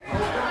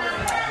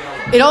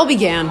It all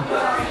began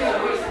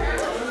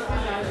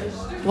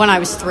when I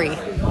was 3.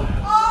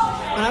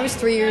 When I was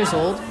 3 years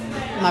old,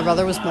 my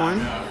brother was born.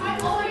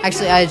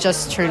 Actually, I had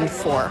just turned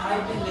 4.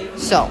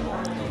 So,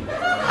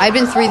 I'd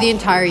been 3 the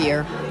entire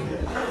year,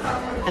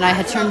 and I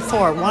had turned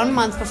 4 1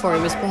 month before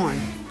he was born,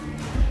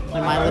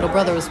 when my little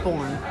brother was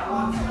born.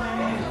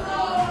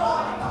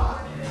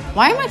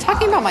 Why am I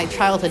talking about my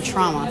childhood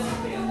trauma?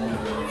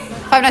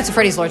 Five Nights at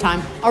Freddy's lore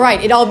time. All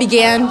right, it all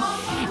began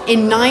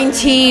in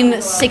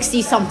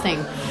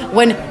 1960-something,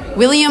 when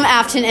William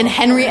Afton and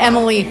Henry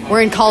Emily were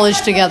in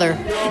college together.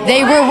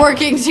 They were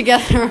working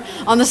together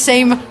on the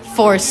same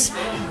force.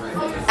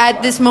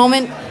 At this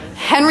moment,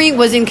 Henry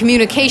was in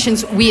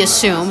communications, we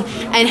assume,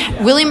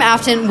 and William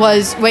Afton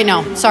was...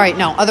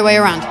 other way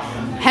around.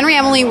 Henry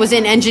Emily was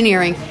in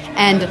engineering,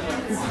 and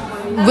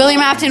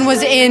William Afton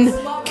was in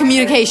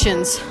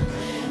communications.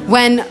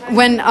 When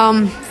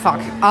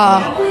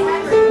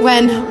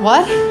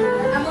what?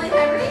 Emily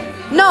Henry?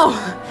 No,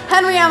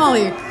 Henry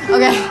Emily.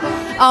 Okay.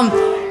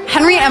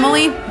 Henry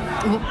Emily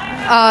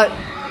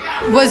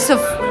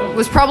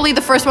was probably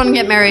the first one to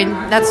get married.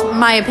 That's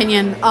my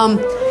opinion.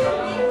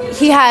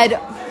 He had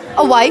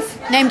a wife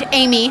named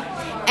Amy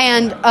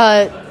and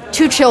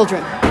 2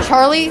 children,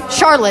 Charlie,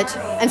 Charlotte,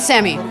 and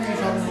Sammy.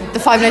 The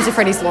Five Nights at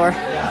Freddy's lore.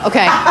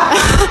 Okay.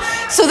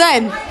 So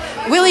then,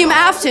 William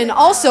Afton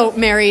also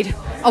married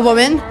a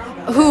woman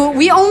who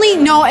we only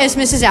know as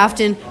Mrs.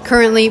 Afton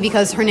currently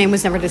because her name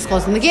was never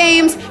disclosed in the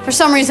games. For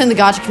some reason, the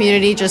gacha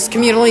community just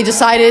communally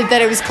decided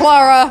that it was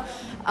Clara,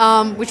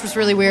 which was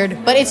really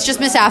weird, but it's just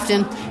Miss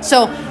Afton.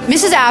 So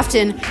Mrs.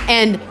 Afton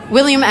and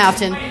William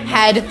Afton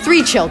had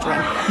 3 children.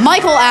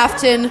 Michael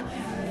Afton,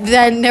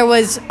 then there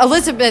was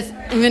Elizabeth,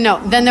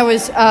 then there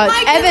was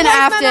Evan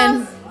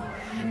Afton,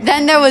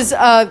 then there was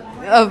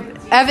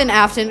Evan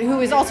Afton, who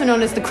is also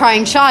known as the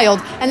Crying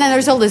Child, and then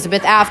there's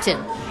Elizabeth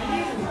Afton.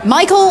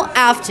 Michael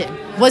Afton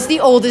was the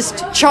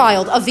oldest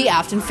child of the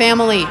Afton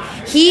family.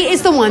 He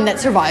is the one that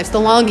survives the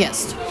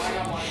longest.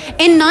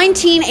 In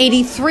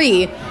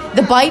 1983,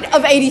 the bite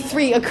of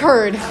 83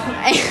 occurred.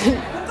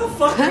 What the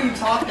fuck are you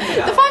talking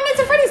about? The Five Nights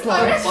at Freddy's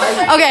lore.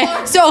 Okay,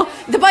 so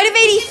the bite of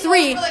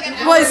 83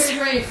 was...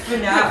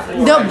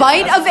 The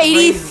bite of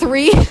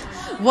 83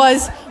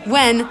 was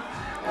when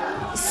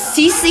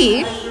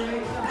CC,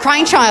 the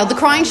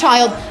Crying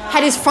Child,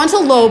 had his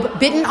frontal lobe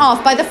bitten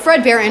off by the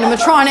Fredbear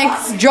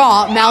animatronic's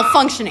jaw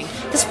malfunctioning.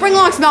 The spring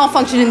locks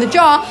malfunctioned in the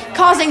jaw,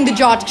 causing the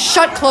jaw to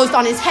shut closed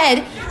on his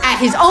head at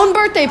his own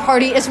birthday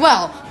party as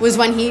well, was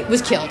when he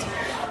was killed.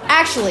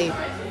 Actually,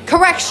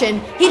 correction,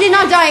 he did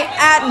not die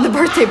at the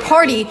birthday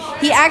party.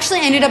 He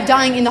actually ended up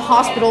dying in the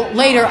hospital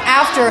later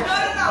after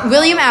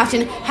William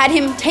Afton had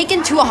him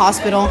taken to a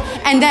hospital,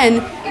 and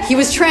then he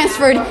was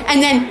transferred,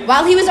 and then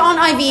while he was on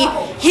IV,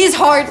 his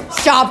heart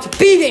stopped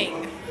beating.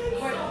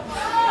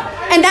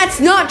 And that's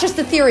not just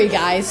a theory,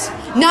 guys.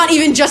 Not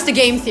even just a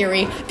game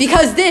theory.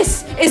 Because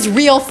this is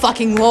real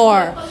fucking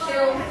lore.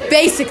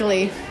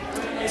 Basically.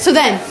 So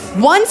then,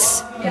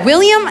 once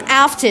William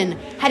Afton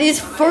had his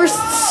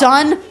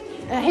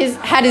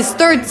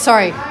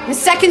his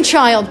second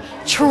child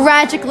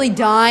tragically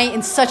die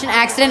in such an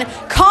accident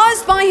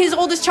caused by his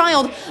oldest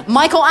child,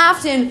 Michael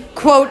Afton,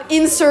 quote,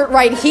 insert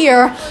right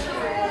here,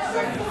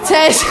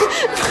 says,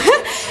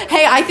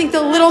 hey, I think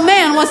the little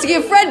man wants to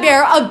give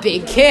Fredbear a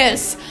big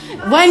kiss.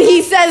 When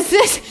he says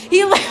this,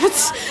 he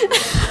lifts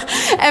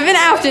Evan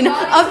Afton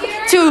up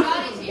to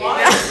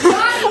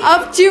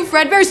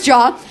Fredbear's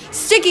jaw,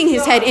 sticking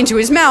his head into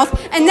his mouth,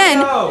 and then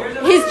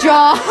his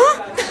jaw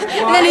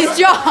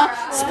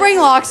spring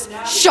locks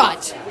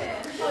shut.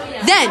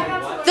 Then,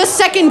 the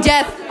second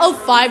death of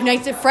Five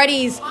Nights at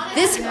Freddy's.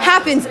 This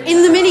happens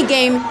in the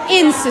minigame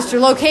in Sister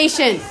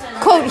Location.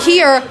 Quote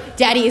here,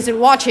 Daddy isn't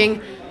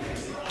watching.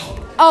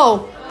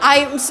 Oh,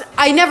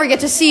 I never get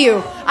to see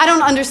you. I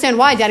don't understand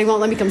why Daddy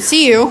won't let me come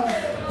see you.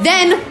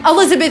 Then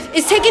Elizabeth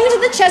is taken into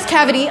the chest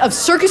cavity of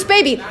Circus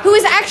Baby, who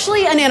is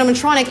actually an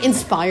animatronic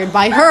inspired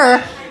by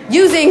her,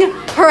 using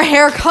her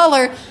hair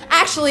color.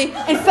 Actually,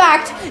 in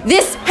fact,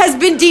 this has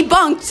been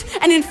debunked,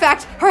 and in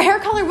fact, her hair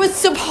color was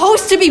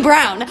supposed to be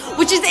brown,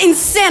 which is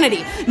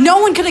insanity.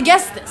 No one could have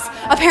guessed this.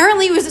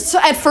 Apparently, it was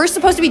at first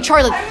supposed to be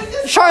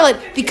Charlotte,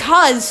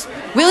 because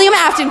William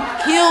Afton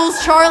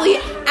kills Charlie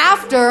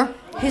after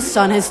his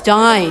son has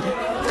died.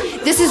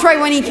 This is right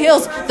when he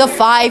kills the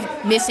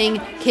 5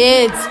 missing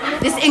kids.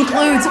 This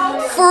includes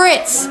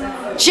Fritz,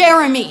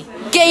 Jeremy,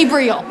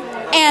 Gabriel,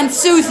 and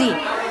Susie.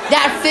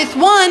 That 5th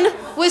one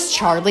was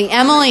Charlie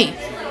Emily.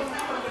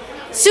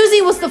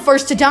 Susie was the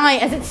first to die,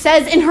 as it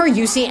says in her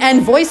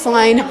UCN voice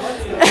line,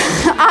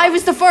 I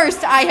was the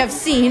first, I have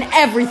seen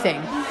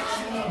everything.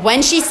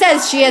 When she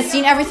says she has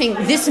seen everything,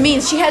 this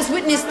means she has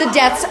witnessed the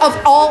deaths of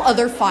all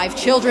other 5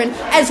 children,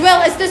 as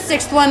well as the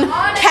 6th one,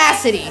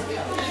 Cassidy.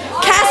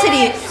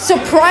 Cassidy,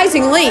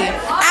 surprisingly,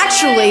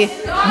 actually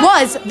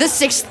was the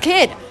 6th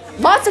kid.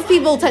 Lots of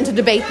people tend to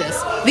debate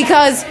this,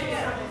 because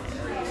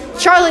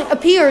Charlotte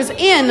appears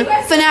in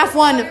FNaF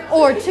 1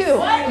 or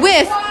 2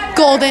 with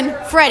Golden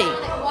Freddy.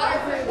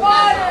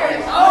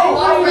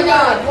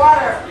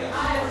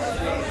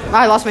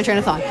 I lost my train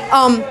of thought.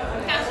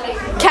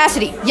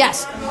 Cassidy,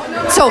 yes.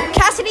 So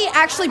Cassidy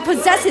actually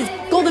possesses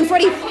Golden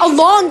Freddy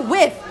along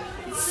with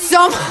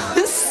some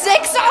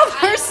 6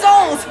 other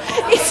souls.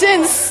 It's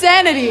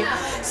insanity.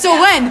 So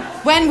when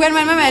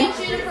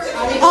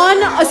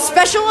on a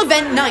special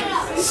event night,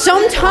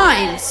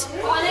 sometimes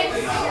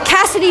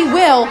Cassidy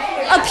will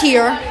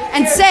appear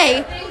and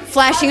say,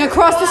 flashing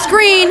across the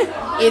screen,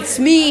 "It's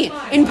me."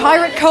 In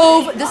Pirate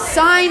Cove, the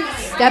sign,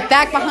 "Step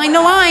back behind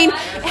the line,"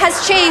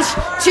 has changed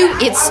to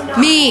 "It's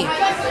me."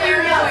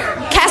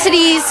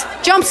 Cassidy's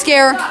jump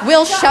scare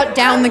will shut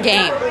down the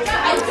game.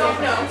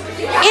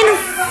 In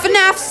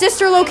FNaF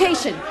Sister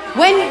Location,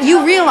 when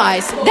you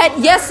realize that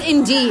yes,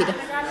 indeed,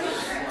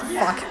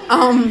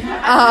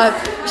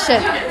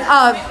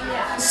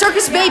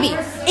 Circus Baby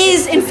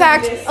is in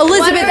fact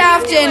Elizabeth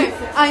Afton.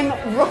 I'm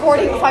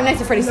recording Five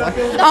Nights at Freddy's lore.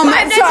 Five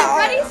Nights at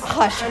Freddy's?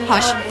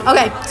 Hush.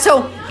 Okay,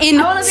 so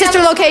in Sister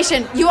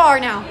Location, you are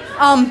now.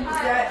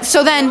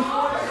 So then,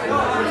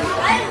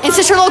 in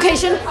Sister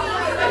Location,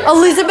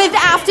 Elizabeth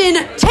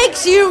Afton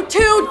takes you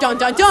to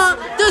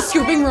the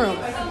scooping room.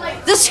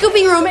 The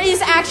scooping room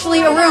is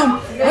actually a room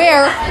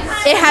where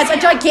it has a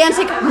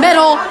gigantic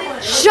metal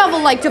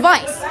shovel-like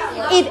device.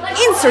 It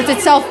inserts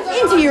itself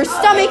into your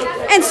stomach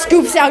and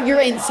scoops out your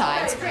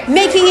insides,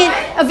 making it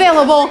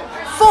available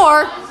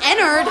for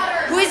Ennard,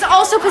 who is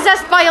also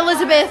possessed by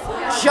Elizabeth,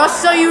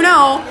 just so you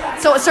know.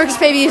 So Circus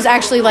Baby is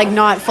actually like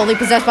not fully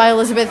possessed by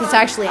Elizabeth, it's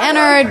actually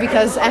Ennard,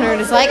 because Ennard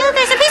is like, "Oh,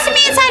 there's a piece of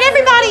me inside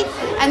everybody."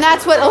 And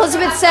that's what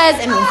Elizabeth says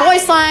in her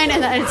voice line,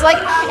 and it's like,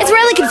 it's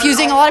really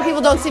confusing. A lot of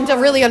people don't seem to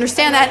really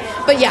understand that.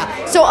 But yeah,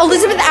 so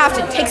Elizabeth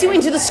Afton takes you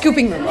into the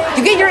scooping room.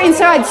 You get your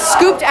insides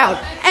scooped out.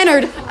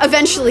 Ennard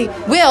eventually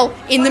will,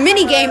 in the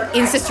minigame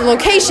in Sister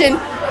Location,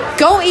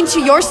 go into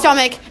your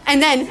stomach,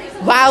 and then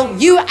while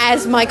you,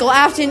 as Michael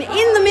Afton,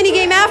 in the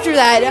minigame after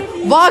that,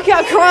 walk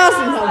across.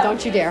 No,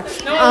 don't you dare.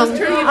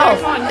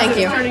 Thank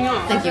you.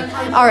 Thank you.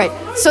 All right.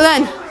 So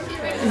then,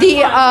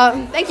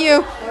 thank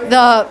you.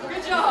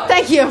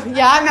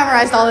 Yeah, I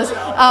memorized all this.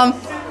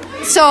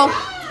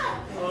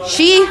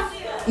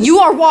 You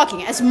are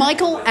walking as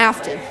Michael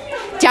Afton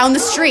down the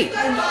street.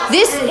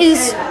 This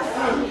is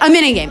a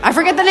minigame. I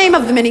forget the name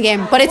of the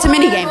minigame, but it's a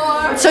minigame.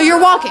 So you're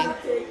walking.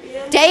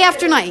 Day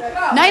after night.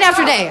 Night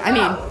after day,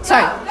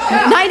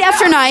 Night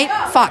after night.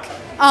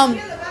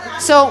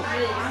 So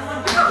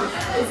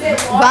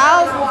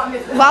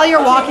while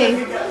you're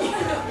walking.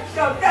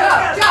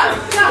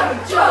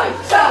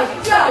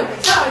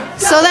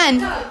 So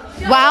then,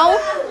 while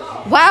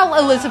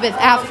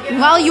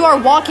you are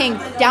walking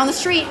down the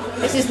street,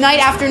 this is night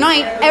after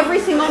night, every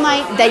single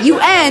night that you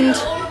end,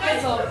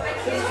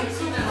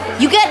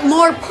 you get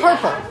more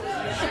purple.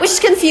 Which is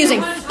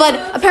confusing, but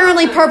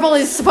apparently purple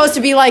is supposed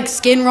to be like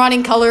skin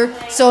rotting color,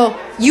 so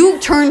you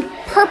turn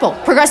purple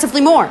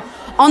progressively more.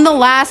 On the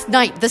last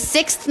night, the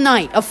 6th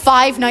night of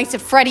Five Nights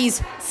at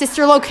Freddy's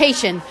Sister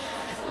Location,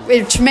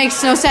 which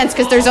makes no sense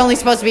because there's only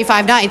supposed to be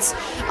 5 nights,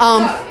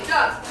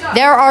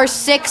 there are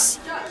 6.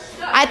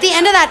 At the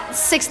end of that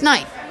 6th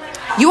night,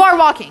 you are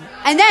walking,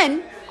 and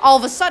then, all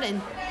of a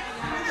sudden,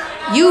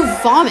 you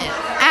vomit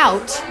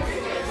out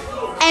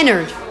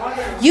Ennard.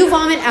 You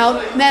vomit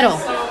out Metal.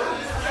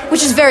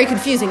 Which is very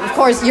confusing. Of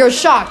course, you're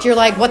shocked. You're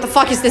like, what the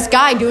fuck is this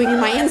guy doing in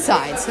my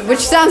insides? Which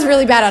sounds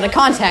really bad out of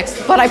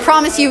context, but I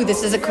promise you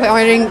this is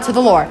according to the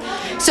lore.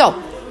 So,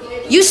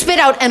 you spit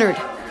out Ennard.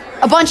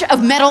 A bunch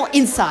of metal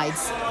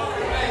insides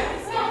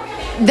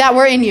that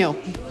were in you.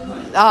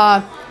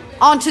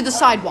 Onto the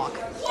sidewalk.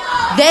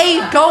 They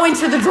go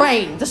into the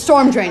drain. The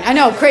storm drain. I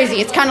know,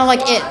 crazy. It's kind of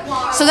like it.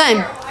 So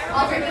then,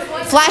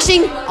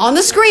 flashing on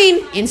the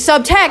screen, in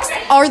subtext,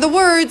 are the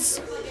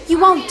words, "You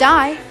won't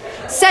die,"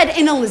 said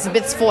in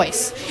Elizabeth's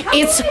voice.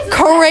 It's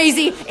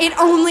crazy. It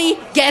only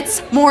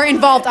gets more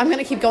involved. I'm going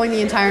to keep going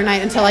the entire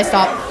night until I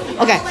stop.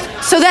 Okay,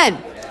 so then,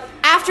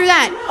 after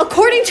that,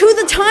 according to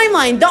the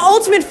timeline, the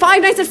ultimate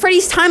Five Nights at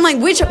Freddy's timeline,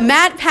 which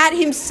Matt Pat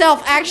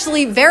himself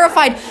actually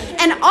verified,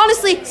 and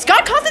honestly,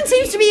 Scott Cawthon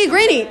seems to be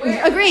agreeing,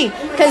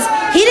 because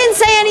he didn't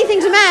say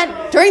anything to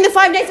Matt during the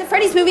Five Nights at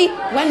Freddy's movie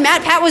when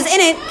Matt Pat was in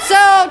it,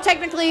 so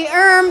technically,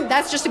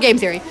 that's just a game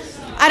theory.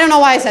 I don't know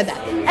why I said that.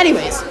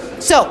 Anyways,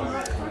 so,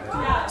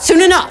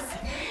 soon enough,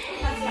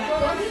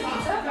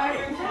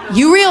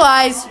 you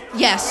realize,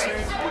 yes,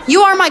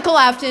 you are Michael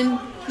Afton,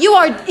 you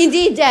are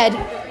indeed dead,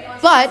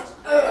 but,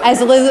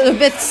 as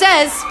Elizabeth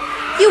says,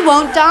 you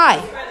won't die.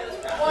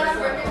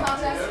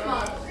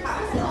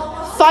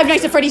 Five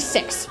Nights at Freddy's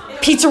 6,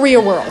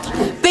 Pizzeria World.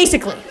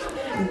 Basically,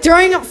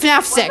 during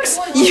FNaF 6,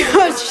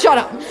 shut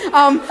up.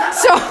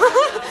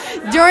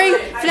 During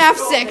FNaF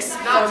 6,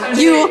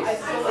 you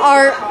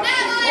are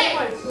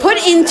put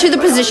into the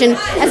position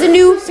as a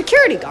new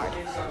security guard.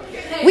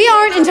 We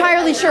aren't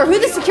entirely sure who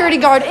the security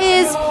guard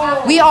is.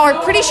 We are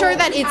pretty sure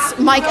that it's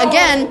Mike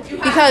again,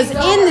 because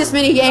in this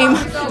minigame,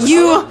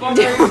 you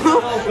do...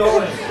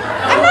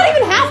 I'm not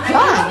even half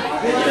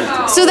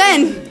done. So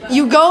then,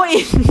 you go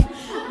in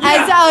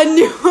as a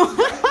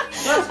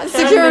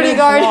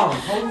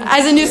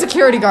new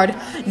security guard.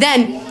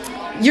 Then,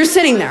 you're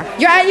sitting there.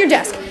 You're at your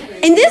desk.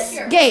 In this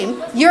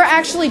game, you're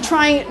actually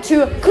trying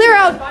to clear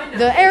out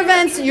the air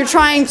vents. You're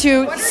trying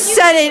to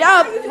set it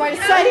up by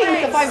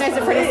setting the Five Nights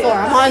at Freddy's floor.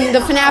 I'm on the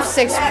FNaF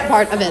 6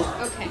 part of it.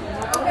 Okay.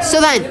 So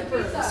then,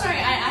 Sorry,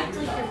 I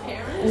actually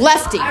prepared.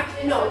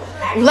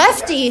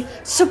 Lefty,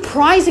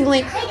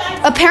 surprisingly,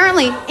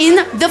 apparently in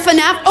the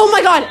FNaF... Oh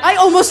my god, I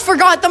almost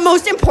forgot the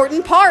most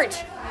important part.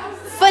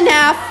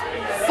 FNaF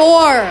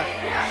 4.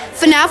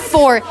 FNaF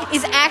 4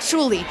 is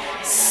actually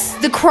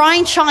the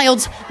crying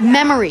child's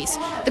memories.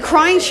 The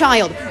crying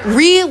child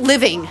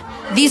reliving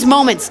these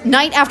moments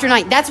night after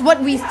night. That's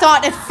what we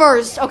thought at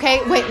first,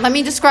 okay? Wait, let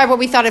me describe what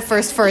we thought at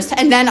first,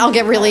 and then I'll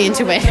get really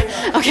into it.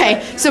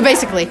 Okay, so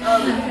basically,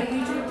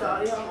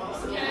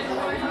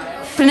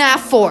 FNaF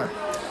 4.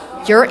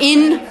 You're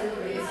in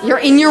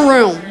your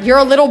room. You're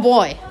a little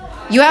boy.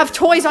 You have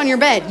toys on your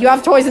bed. You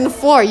have toys in the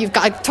floor. You've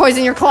got toys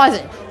in your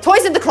closet.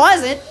 Toys in the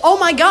closet? Oh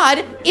my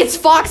god, it's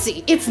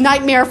Foxy. It's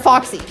Nightmare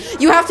Foxy.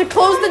 You have to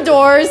close the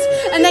doors,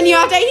 and then you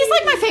have to... He's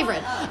like my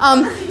favorite.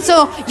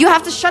 So you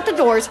have to shut the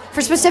doors for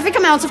specific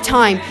amounts of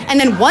time, and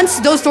then once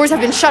those doors have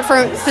been shut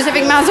for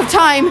specific amounts of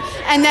time,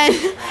 and then...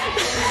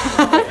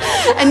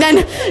 and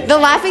then the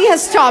laughing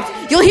has stopped,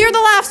 you'll hear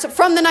the laughs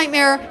from the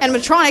Nightmare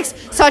animatronics,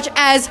 such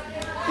as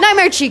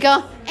Nightmare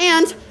Chica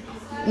and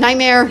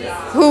Nightmare,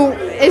 who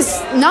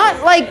is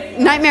not like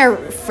Nightmare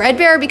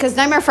Fredbear, because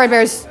Nightmare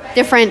Fredbear is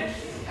different.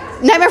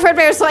 Nightmare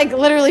Fredbear is like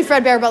literally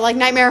Fredbear, but like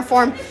Nightmare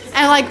form,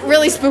 and like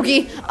really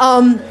spooky.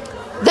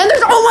 Then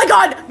there's, oh my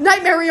god,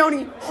 Nightmare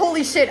Marioni.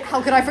 Holy shit,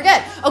 how could I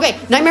forget? Okay,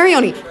 Nightmare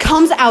Marioni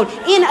comes out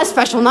in a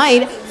special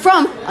night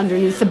from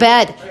underneath the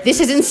bed.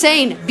 This is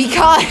insane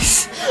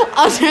because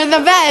under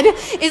the bed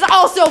is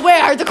also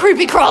where the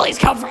creepy crawlies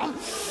come from.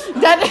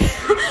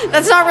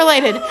 That's not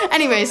related.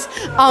 Anyways,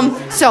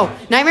 so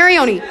Nightmare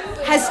Marioni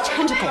has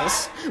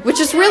tentacles,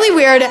 which is really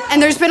weird,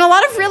 and there's been a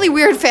lot of really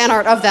weird fan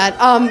art of that.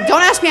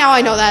 Don't ask me how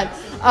I know that.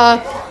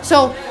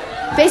 So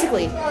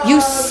basically, you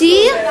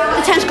see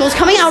the tentacles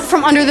coming out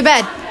from under the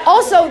bed.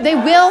 Also, they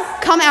will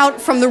come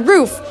out from the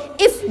roof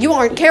if you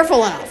aren't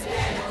careful enough.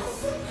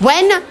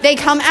 When they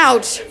come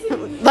out,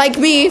 like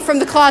me from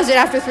the closet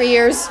after 3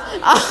 years,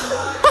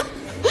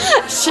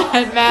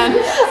 shit, man.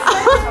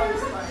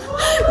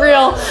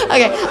 Real.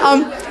 Okay.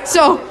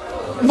 So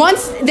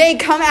once they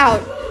come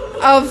out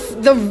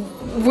of the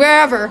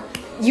wherever,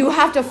 you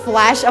have to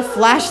flash a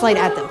flashlight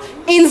at them.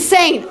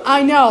 Insane.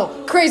 I know.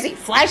 Crazy.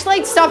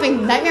 Flashlight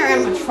stopping Nightmare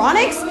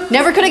animatronics?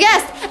 Never could have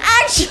guessed.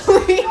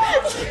 Actually,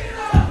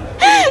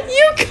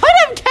 you could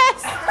have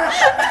guessed.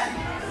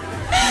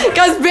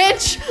 Because,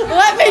 bitch,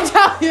 let me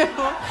tell you.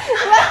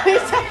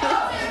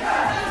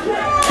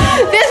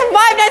 This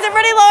Five Nights at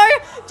Freddy lore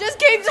just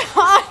keeps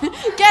on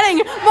getting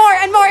more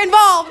and more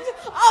involved.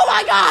 Oh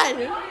my god.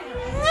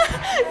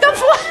 The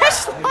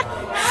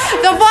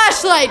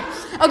flashlight.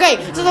 Okay,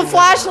 so the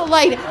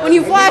flashlight, when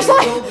the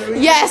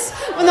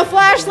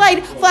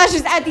flashlight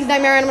flashes at these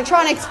Nightmare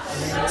animatronics,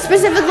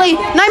 specifically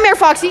Nightmare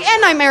Foxy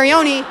and Nightmare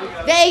Marioni,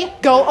 they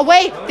go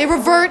away. They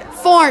revert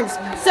forms.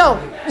 So,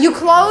 you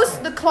close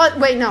the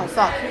wait, no,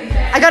 fuck.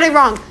 I got it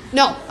wrong.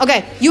 No,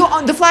 okay.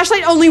 The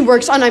flashlight only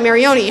works on Nightmare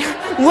Marioni.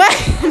 When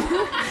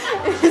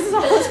this is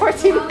almost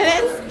 14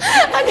 minutes.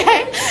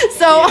 Okay,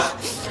 so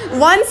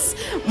once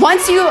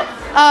you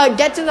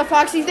get to the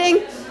Foxy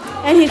thing,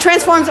 and he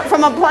transforms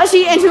from a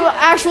plushie into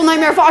actual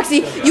Nightmare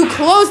Foxy, you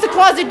close the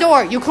closet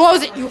door. You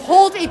close it. You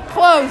hold it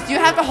closed. You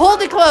have to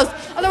hold it closed.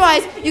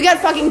 Otherwise, you get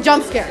fucking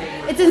jump scared.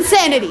 It's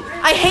insanity.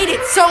 I hate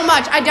it so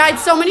much. I died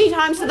so many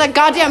times to that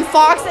goddamn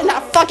fox in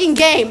that fucking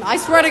game. I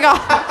swear to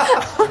God.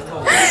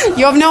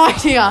 You have no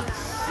idea.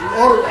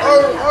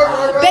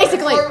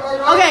 Basically.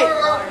 Okay.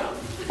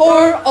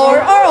 Or.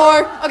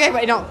 Okay,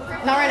 wait, no.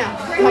 Not right now.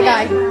 Oh my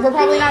god. We're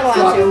probably not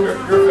allowed to.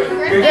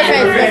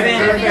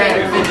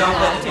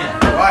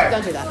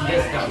 Don't do that.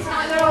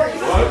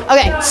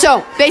 Okay,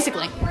 so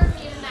basically,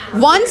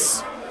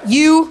 once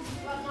you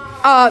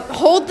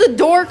hold the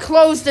door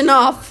closed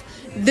enough,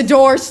 the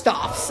door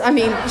stops. I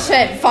mean,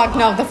 shit, fuck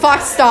no, the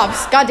fox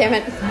stops. God damn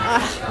it.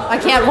 I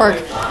can't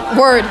work.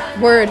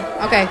 Word.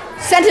 Okay.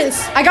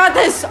 Sentence. I got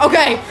this.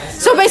 Okay.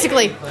 So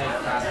basically,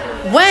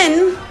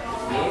 when...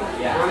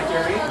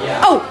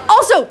 Oh,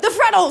 also, the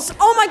Freddles!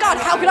 Oh my god,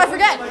 how could I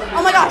forget?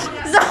 Oh my gosh.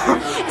 So,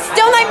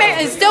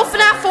 it's still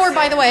FNaF 4,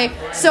 by the way.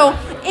 So,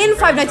 in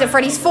Five Nights at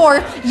Freddy's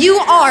 4, you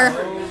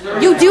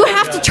do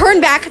have to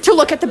turn back to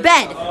look at the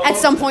bed at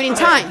some point in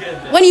time.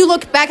 When you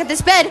look back at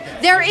this bed,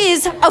 there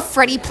is a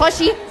Freddy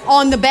plushie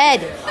on the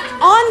bed.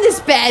 On this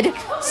bed,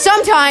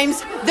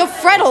 sometimes the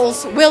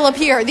Freddles will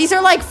appear. These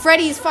are like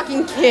Freddy's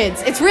fucking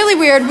kids. It's really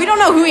weird. We don't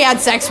know who he had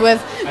sex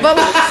with, but...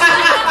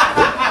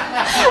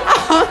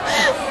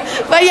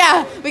 But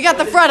yeah, we got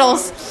the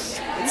Freddles.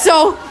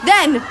 So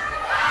then,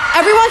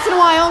 every once in a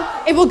while,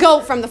 it will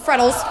go from the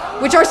Freddles,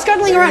 which are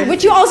scuttling around,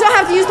 which you also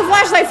have to use the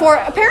flashlight for.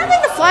 Apparently,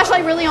 the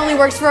flashlight really only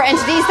works for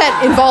entities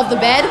that involve the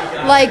bed,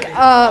 like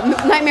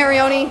Nightmare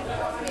Marioni.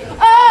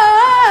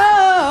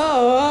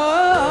 Oh.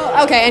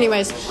 Okay,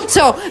 anyways.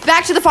 So,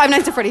 back to the Five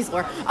Nights at Freddy's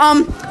lore.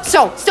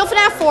 So, still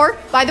FNaF 4,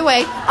 by the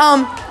way.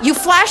 You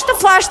flash the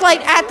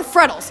flashlight at the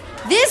Freddles.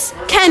 this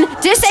can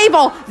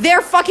disable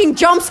their fucking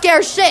jump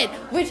scare shit,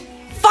 which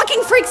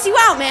fucking freaks you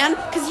out, man,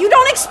 because you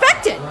don't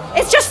expect it.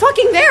 It's just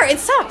fucking there. It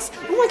sucks.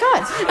 Oh my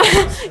god.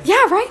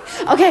 Yeah, right?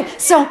 Okay,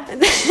 so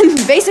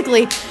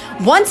basically,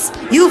 once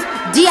you've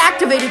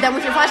deactivated them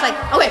with your flashlight,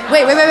 okay,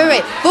 wait.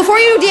 Before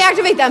you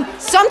deactivate them,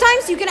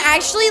 sometimes you can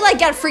actually, like,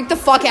 get freaked the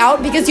fuck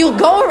out because you'll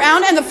go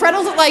around and the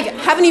Freddles, like,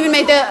 haven't even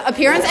made the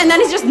appearance, and then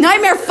it's just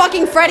Nightmare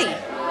fucking Freddy.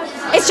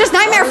 It's just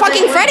Nightmare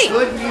fucking Freddy.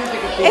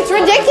 It's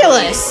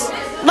ridiculous.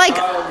 Like,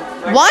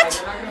 what?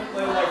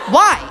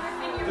 Why?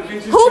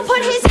 Who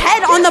put his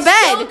head on the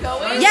bed?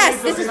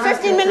 Yes, this is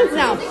 15 minutes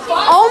now.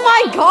 Oh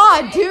my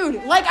god,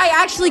 dude. Like, I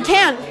actually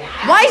can't.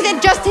 Why is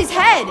it just his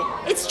head?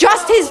 It's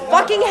just his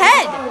fucking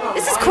head.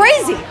 This is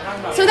crazy.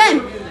 So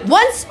then,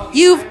 once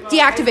you've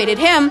deactivated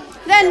him,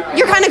 then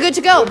you're kind of good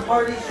to go.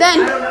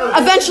 Then,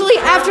 eventually,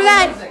 after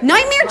that,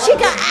 Nightmare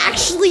Chica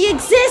actually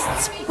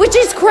exists, which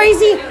is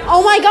crazy.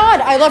 Oh my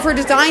god, I love her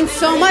design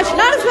so much.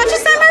 Not as much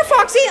as Nightmare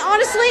Foxy.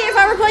 Honestly, if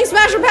I were playing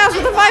Smash or Pass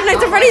with the Five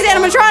Nights at Freddy's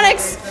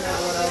animatronics,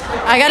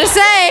 I gotta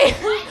say.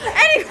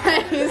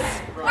 Anyways.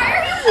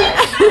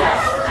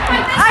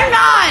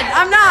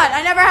 I'm not.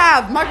 I never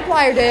have.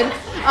 Markiplier did.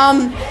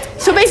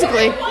 So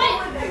basically.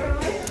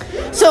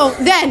 So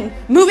then,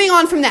 moving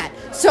on from that.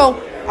 So,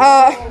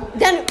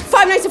 then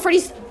Five Nights at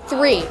Freddy's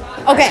 3.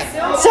 Okay,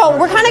 so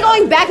we're kind of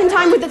going back in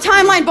time with the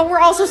timeline, but we're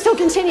also still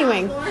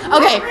continuing.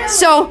 Okay,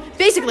 so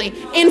basically,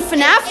 in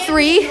FNaF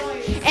 3,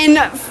 in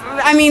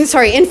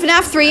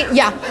FNaF 3,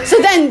 yeah. So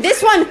then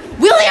this one,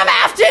 William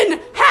Afton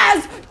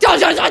has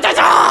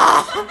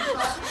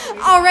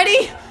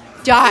already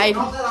died,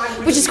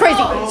 which is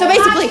crazy. So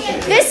basically,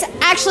 this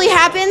actually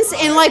happens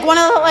in like one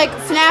of the like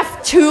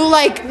FNaF 2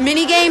 like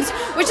mini games,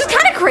 which is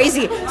kind of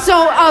crazy.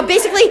 So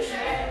basically,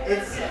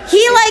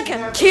 he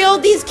like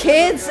killed these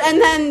kids, and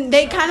then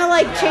they kind of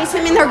like chase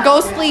him in their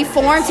ghostly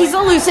forms. He's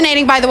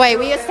hallucinating, by the way.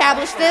 We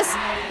established this.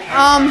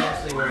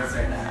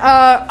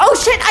 Oh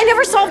shit! I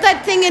never solved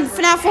that thing in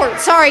FNaF 4.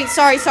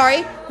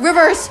 Sorry.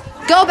 Reverse.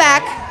 Go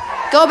back.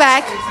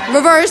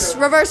 Reverse.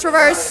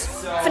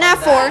 FNaF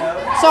 4.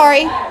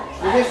 Sorry.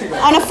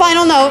 On a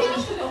final note.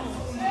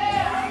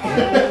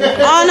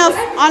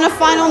 On a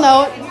final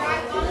note.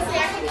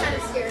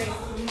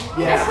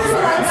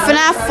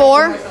 FNaF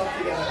 4.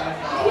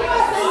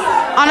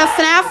 On a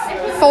FNaF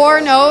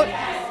 4 note,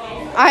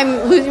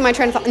 I'm losing my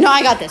train of thought. No,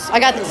 I got this.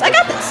 I'm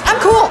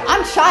cool.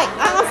 I'm shy.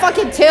 I'm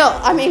fucking Till.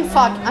 I'm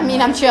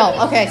chill.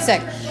 Okay,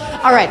 sick.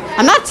 Alright,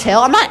 I'm not Till.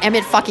 I'm not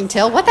Emmett fucking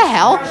Till. What the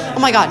hell? Oh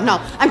my god, no.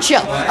 I'm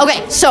chill.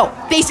 Okay, so,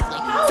 basically,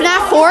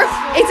 FNaF 4,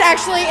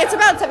 it's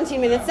about 17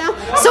 minutes now.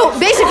 So,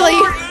 basically,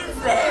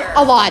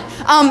 a lot.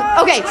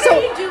 Okay, so,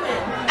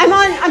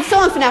 I'm still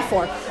on FNaF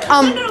 4. No,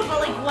 but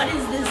like, what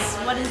is this?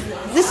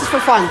 This is for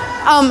fun.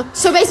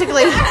 So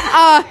basically,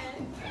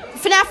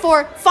 FNaF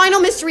 4, final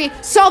mystery,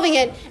 solving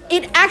it.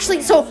 It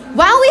actually, so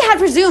while we had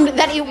presumed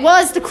that it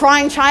was the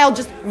crying child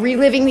just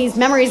reliving these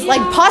memories,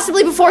 like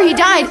possibly before he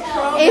died,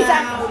 it's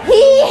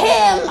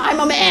him, I'm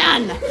a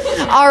man.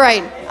 All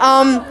right,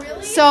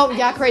 so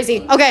yeah,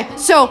 crazy. Okay,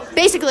 so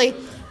basically,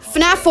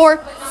 FNaF 4,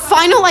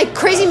 final like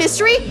crazy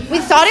mystery. We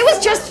thought it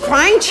was just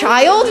crying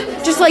child,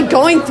 just like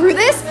going through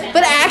this,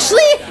 but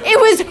actually it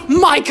was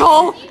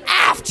Michael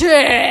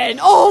Afton.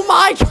 Oh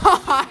my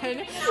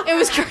god, it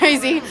was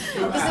crazy.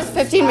 This is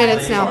 15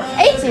 minutes now,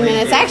 18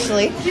 minutes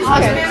actually.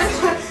 Okay.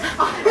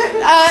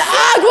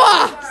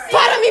 Agua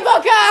para mi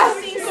boca.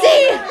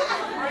 Sí.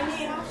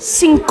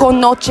 5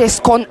 noches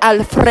con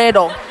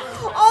Alfredo.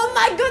 Oh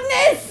my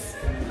goodness.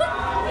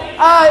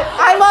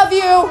 I love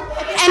you.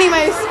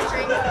 Anyways.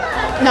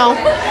 No.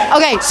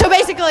 Okay, so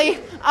basically,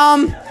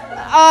 no.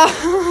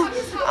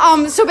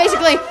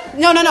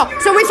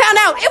 So we found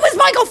out it was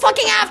Michael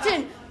fucking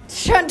Afton.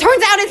 Turns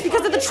out it's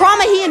because of the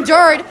trauma he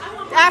endured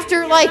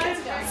after, like,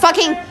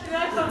 fucking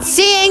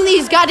seeing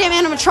these goddamn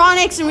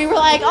animatronics, and we were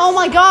like, oh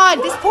my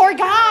god, this poor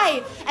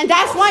guy. And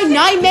that's why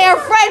Nightmare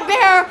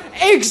Fredbear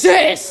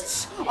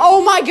exists.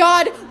 Oh my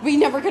god, we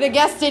never could have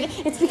guessed it.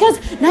 It's because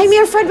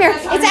Nightmare Fredbear,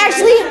 it's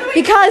actually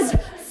because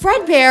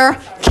Fredbear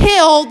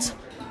killed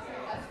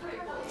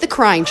the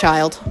crying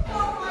child.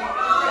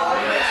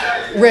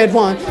 Red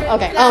one.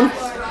 Okay,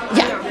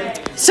 yeah.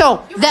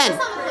 So, then,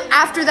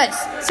 after this,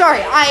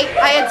 sorry, I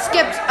had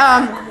skipped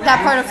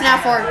that part of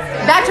FNaF 4.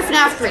 Back to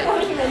FNaF 3.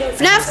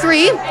 FNaF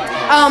 3,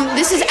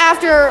 this is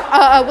after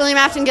William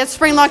Afton gets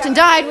spring locked and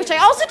died, which I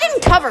also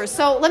didn't cover,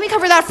 so let me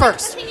cover that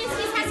first.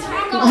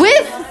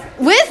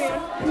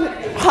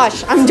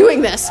 Hush, I'm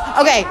doing this.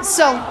 Okay,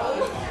 so,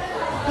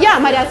 yeah,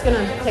 my dad's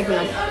gonna take me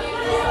on.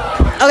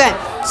 Okay,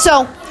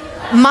 so,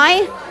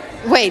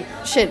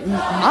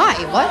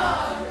 what?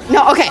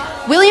 No, okay.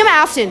 William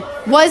Afton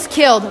was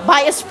killed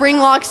by a spring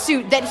lock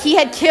suit that he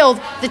had killed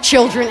the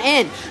children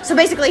in. So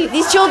basically,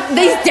 these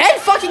dead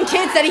fucking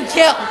kids that he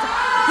killed,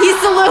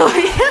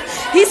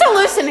 he's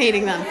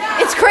hallucinating them.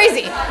 It's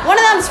crazy. One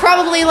of them's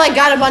probably like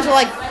got a bunch of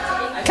like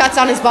cuts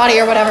on his body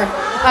or whatever.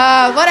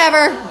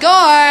 Whatever.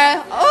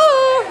 Gore.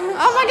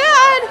 Oh my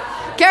god.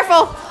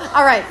 Careful.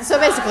 All right. So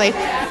basically,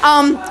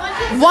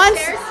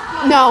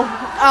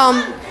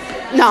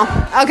 No.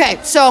 Okay,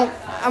 so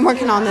I'm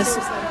working on this.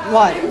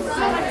 What?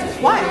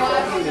 Why?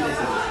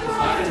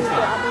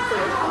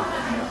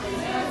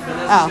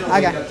 Oh,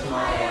 okay.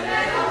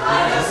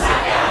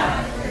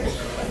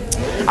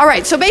 All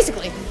right, so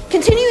basically,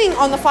 continuing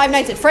on the Five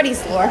Nights at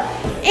Freddy's lore,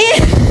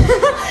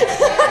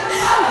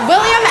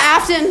 William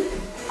Afton,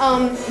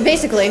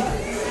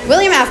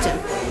 William Afton.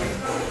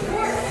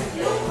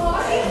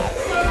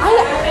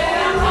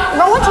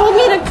 Rowan told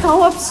me to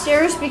go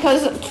upstairs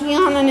because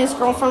Keon and his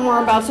girlfriend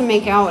were about to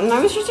make out, and I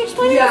was just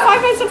explaining the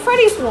Five Nights at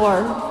Freddy's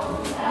lore.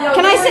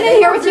 Can I sit in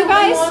here with you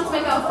guys? You wanted to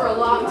make out for a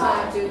long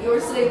time, dude. You were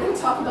sitting there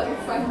talking about your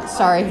friend.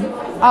 Sorry. Can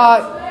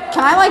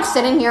I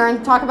sit in here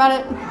and talk about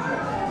it?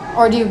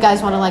 Or do you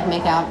guys want to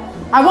make out?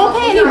 I won't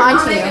pay any mind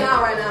to you. I'm making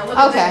out right now. Look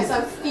Okay. at this.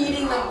 I'm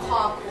feeding them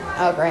popcorn.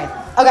 Oh, great.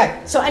 Okay,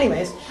 so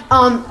anyways,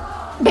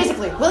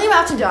 basically, William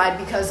Afton died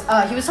because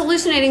he was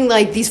hallucinating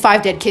these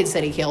 5 dead kids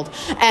that he killed.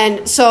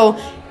 And so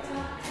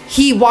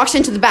he walks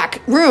into the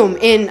back room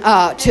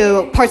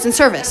to parts and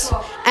service,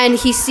 and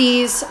he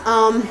sees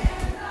the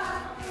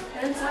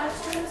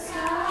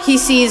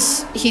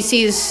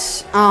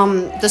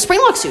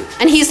Springlock suit,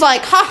 and he's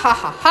like, ha ha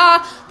ha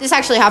ha. This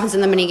actually happens in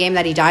the mini game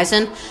that he dies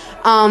in.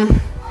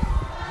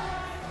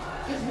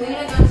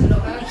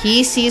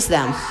 He sees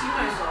them.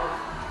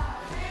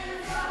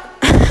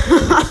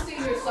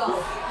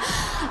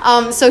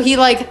 So he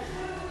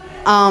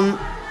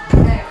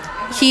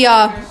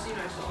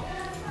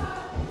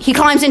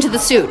climbs into the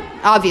suit,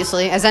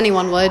 obviously, as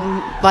anyone would,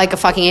 like a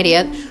fucking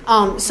idiot.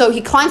 So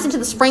he climbs into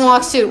the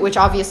Springlock suit, which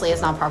obviously has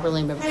not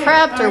properly been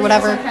prepped or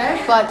whatever.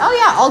 But, oh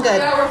yeah, all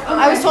good.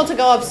 I was told to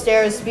go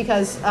upstairs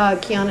because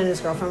Keon and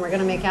his girlfriend were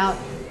going to make out.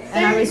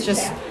 And I was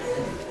just...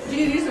 Did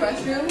you use the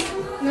restroom?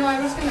 No,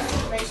 I'm just gonna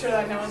make sure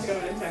that no one's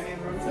going into any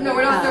room. No,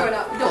 we're not throwing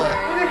up. Don't worry.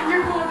 Okay,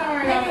 you're cool, don't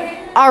worry about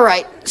it.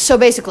 Alright, so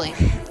basically,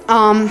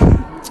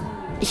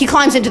 he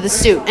climbs into the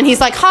suit, and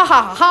he's like, ha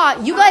ha ha ha,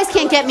 you guys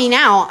can't get me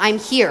now, I'm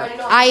here.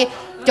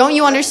 Don't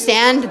you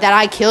understand that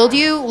I killed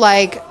you?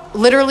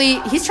 Literally,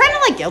 he's trying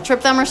to guilt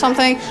trip them or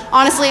something.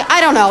 Honestly,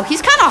 I don't know.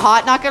 He's kind of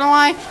hot, not gonna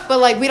lie, but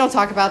we don't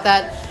talk about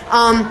that.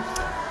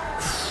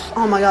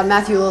 Oh my god,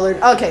 Matthew Lillard.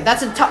 Okay,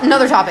 that's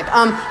another topic.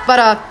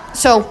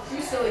 So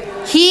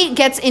he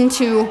gets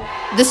into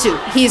the suit.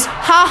 He's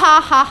ha ha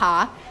ha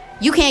ha.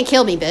 You can't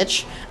kill me,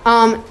 bitch.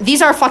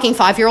 These are fucking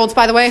 5-year-olds,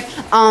 by the way.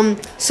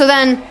 So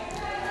then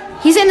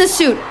he's in the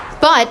suit,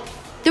 but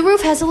the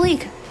roof has a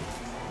leak.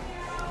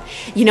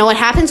 You know what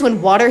happens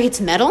when water hits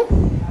metal?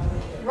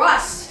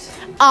 Rust.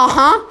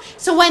 Uh-huh.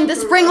 So when the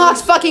spring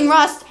locks fucking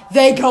rust,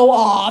 they go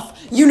off.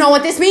 You know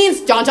what this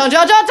means? Dun dun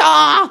dun dun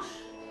dun.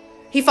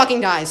 He fucking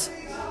dies.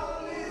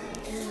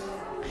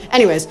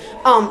 Anyways,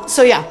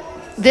 so yeah,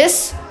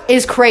 this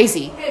is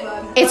crazy. Hey,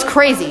 bud. It's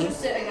crazy.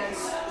 Sit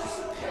against.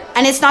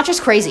 And it's not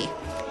just crazy,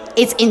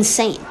 it's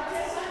insane.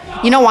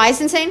 You know why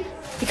it's insane?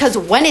 Because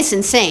when it's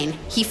insane,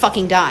 he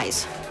fucking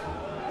dies.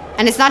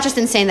 And it's not just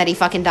insane that he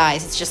fucking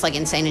dies, it's just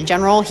insane in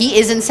general. He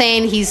is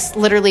insane, he's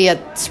literally a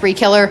spree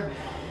killer.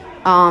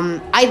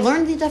 I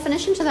learned the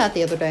definition to that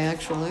the other day,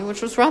 actually,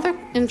 which was rather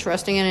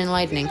interesting and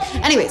enlightening.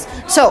 Anyways,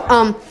 so,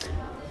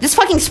 this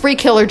fucking spree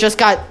killer just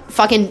got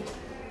fucking,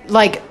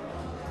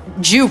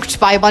 juked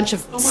by a bunch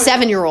of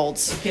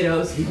 7-year-olds.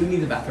 Kiddos, we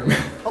need the bathroom.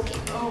 Okay.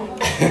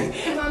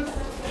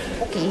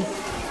 Okay.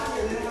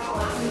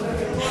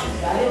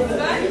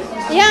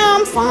 Yeah,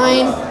 I'm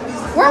fine.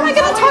 Where am I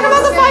going to talk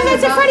about the Five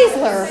Nights at Freddy's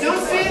lure?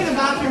 Don't stay in the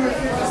bathroom if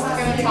you're just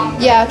gonna talk.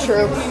 Yeah,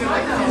 true.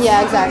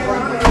 Yeah, exactly.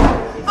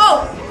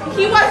 Oh,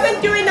 he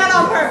wasn't doing that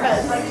on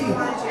purpose.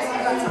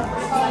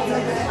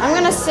 I'm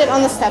going to sit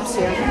on the steps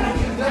here.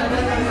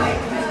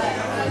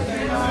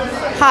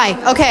 Hi.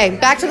 Okay,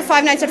 back to the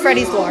Five Nights at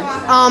Freddy's lore.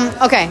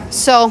 Okay,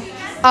 so,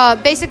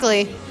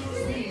 basically,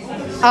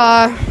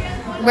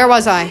 where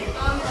was I?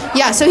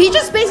 Yeah, so he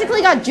just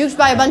basically got juked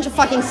by a bunch of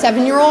fucking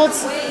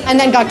 7-year-olds and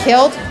then got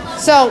killed.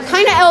 So,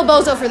 kind of El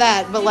Bozo for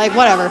that, but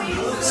whatever.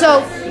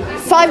 So,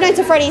 Five Nights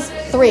at Freddy's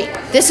 3.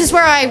 This is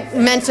where I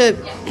meant to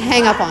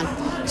hang up on.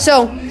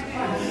 So,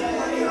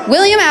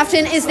 William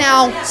Afton is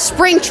now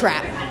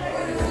Springtrap.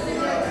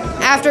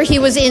 After he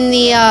was in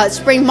the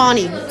Spring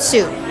Bonnie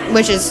suit,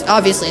 which is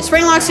obviously a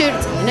Springlock suit,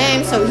 it's in the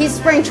name, so he's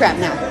Springtrap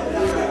now.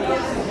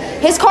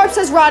 His corpse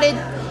has rotted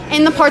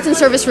in the parts and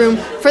service room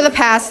for the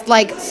past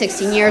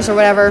 16 years or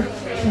whatever.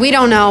 We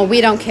don't know, we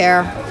don't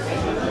care.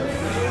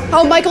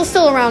 Oh, Michael's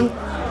still around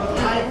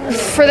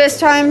for this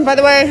time, by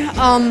the way.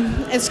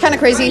 It's kind of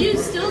crazy. Are you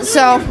still doing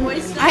So your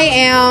voice now? I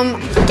am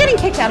getting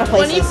kicked out of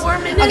places. 24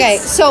 minutes? Okay,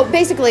 so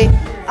basically,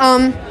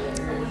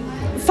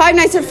 Five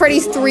Nights at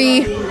Freddy's 3,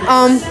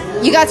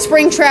 you got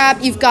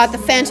Springtrap, you've got the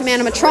Phantom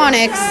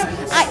animatronics.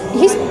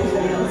 He's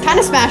kind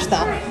of smashed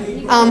though.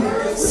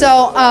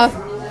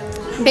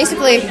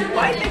 Basically,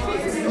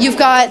 you've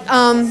got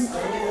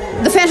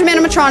the Phantom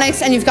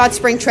animatronics and you've got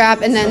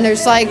Springtrap, and then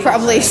there's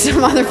probably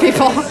some other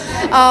people.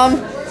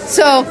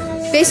 So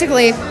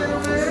basically,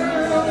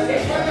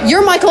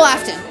 you're Michael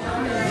Afton.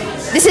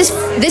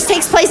 This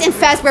takes place in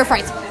Fazbear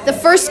Frights. The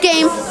first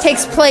game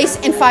takes place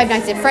in Five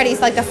Nights at Freddy's,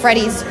 the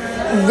Freddy's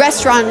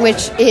restaurant,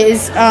 which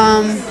is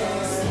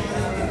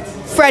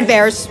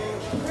Fredbear's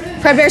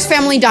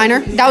Family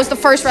Diner. That was the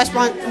first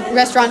restaurant.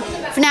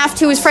 FNaF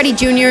 2 is Freddy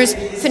Jr.'s.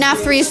 FNaF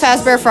 3 is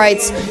Fazbear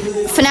Frights.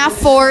 FNaF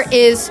 4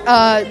 is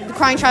The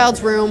Crying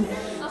Child's Room.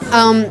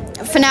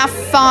 FNaF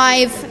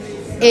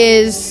 5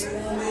 is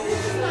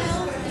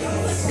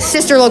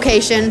Sister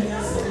Location.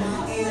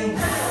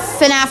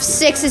 FNaF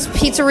 6 is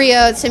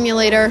Pizzeria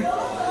Simulator.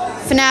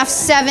 FNaF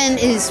 7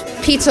 is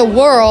Pizza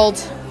World.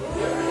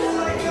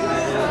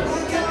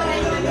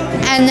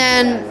 And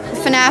then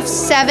FNaF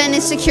 7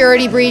 is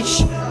Security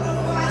Breach.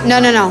 No.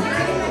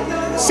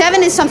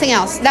 7 is something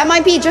else. That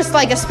might be just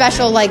like a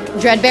special, like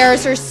Dread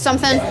Bears or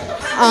something.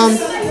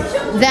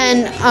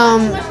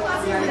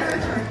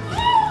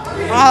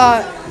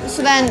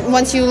 So then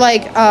once you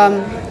like,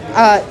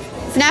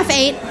 FNaF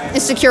 8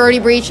 is Security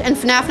Breach, and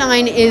FNaF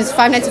 9 is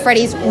Five Nights at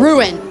Freddy's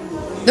Ruin.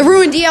 The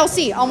Ruin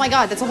DLC. Oh my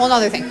god, that's a whole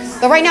other thing.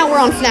 But right now we're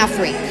on FNaF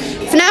 3.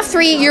 FNaF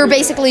 3, you're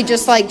basically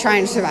just like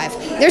trying to survive.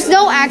 There's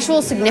no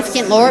actual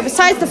significant lore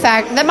besides the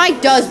fact that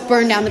Mike does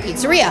burn down the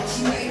pizzeria,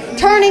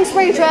 turning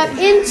Springtrap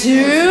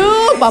into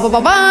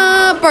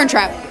Burn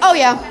Trap. Oh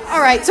yeah,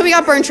 alright, so we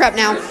got Burn Trap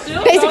now.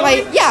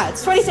 Basically, yeah,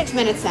 it's 26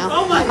 minutes now.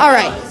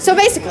 Alright, so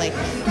basically,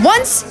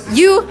 once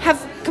you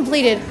have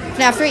completed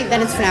FNaF 3,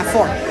 then it's FNaF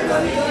 4.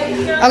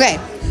 Okay,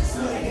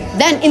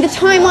 then in the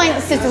timeline,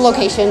 Sister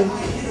Location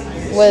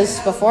was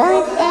before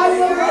that?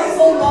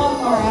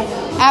 Or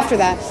after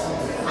that?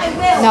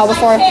 No,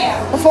 before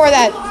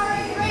that.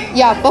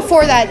 Yeah,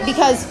 before that,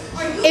 because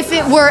if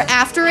it were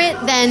after it,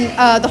 then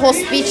the whole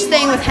speech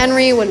thing with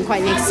Henry wouldn't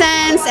quite make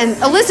sense, and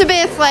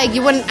Elizabeth, like,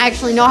 you wouldn't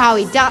actually know how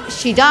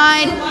she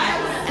died,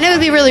 and it would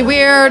be really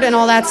weird and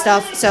all that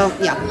stuff. So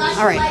yeah,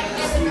 all right.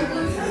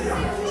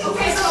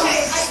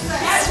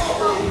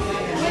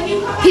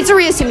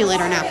 Pizzeria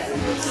Simulator now.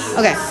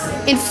 Okay,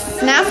 in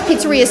FNaF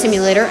Pizzeria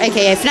Simulator,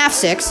 aka FNaF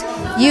 6,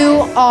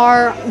 you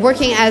are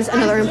working as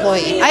another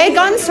employee. I had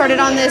gotten started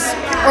on this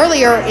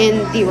earlier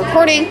in the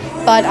recording,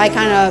 but I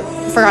kind of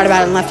forgot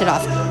about it and left it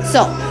off.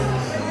 So,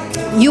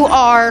 you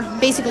are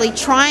basically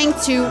trying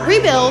to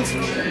rebuild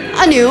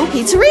a new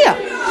pizzeria.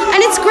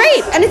 And it's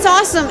great, and it's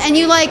awesome, and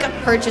you like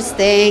purchase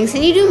things,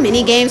 and you do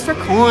mini games for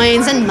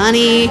coins and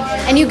money,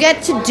 and you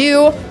get to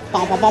do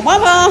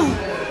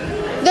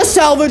the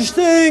salvage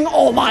thing.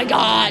 Oh my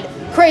god.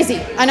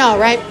 Crazy. I know,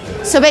 right?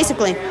 So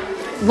basically,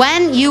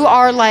 when you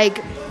are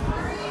like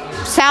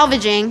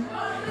salvaging,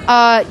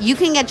 you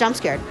can get jump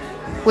scared,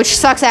 which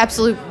sucks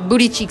absolute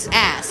booty cheeks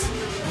ass.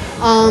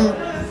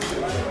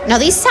 Now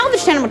these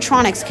salvaged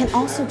animatronics can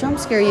also jump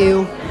scare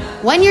you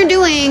when you're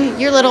doing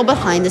your little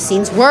behind the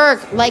scenes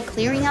work, like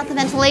clearing out the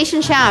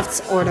ventilation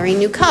shafts, ordering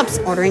new cups,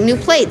 ordering new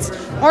plates,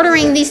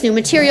 ordering these new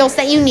materials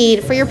that you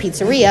need for your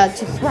pizzeria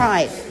to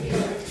thrive.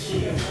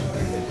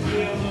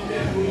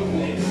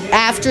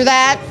 After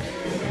that,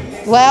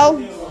 well,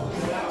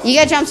 you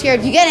get jump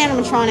scared, you get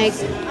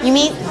animatronics, you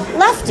meet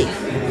Lefty.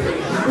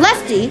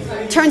 Lefty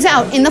turns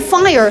out in the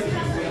fire,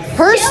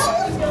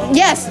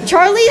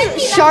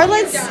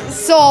 Charlotte's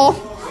soul.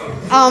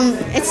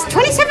 It's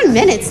 27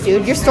 minutes,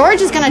 dude. Your storage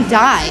is gonna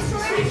die.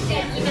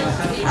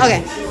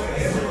 Okay.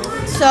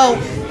 So,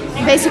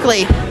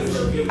 basically,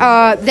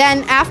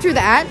 then after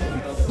that,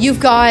 you've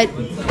got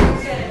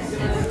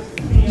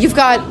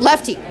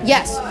Lefty.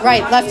 Yes,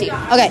 right, Lefty.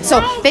 Okay,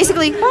 so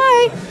basically,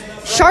 bye.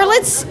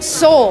 Charlotte's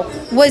soul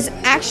was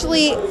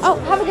actually... Oh,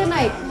 have a good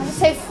night. Have a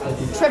safe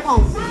trip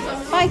home.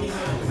 Bye.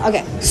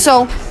 Okay,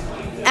 so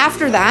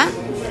after that,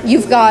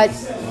 you've got...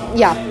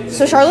 Yeah,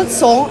 so Charlotte's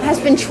soul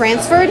has been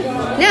transferred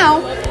now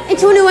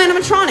into a new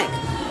animatronic,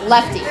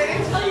 Lefty.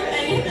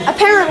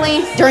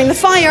 Apparently, during the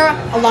fire,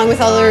 along with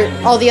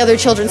all the other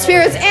children's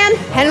spirits, and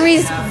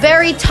Henry's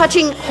very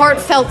touching,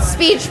 heartfelt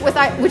speech, which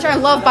I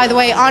love, by the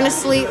way.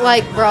 Honestly,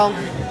 like, bro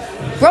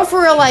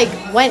for real, like,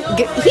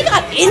 he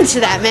got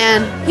into that,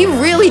 man. He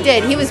really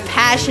did. He was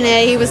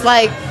passionate. He was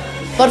like,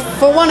 but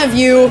for one of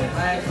you,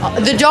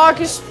 the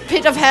darkest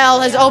pit of hell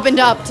has opened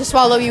up to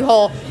swallow you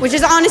whole, which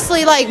is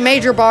honestly, like,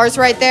 major bars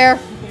right there,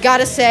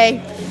 gotta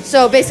say.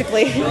 So,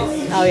 basically,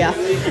 oh, yeah.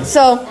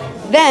 So,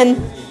 then,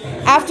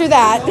 after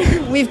that,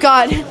 we've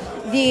got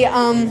the,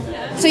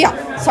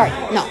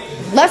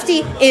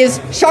 Lefty is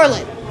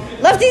Charlotte.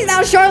 Lefty's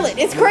now Charlotte.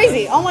 It's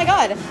crazy. Oh my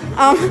god.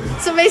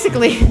 So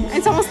basically,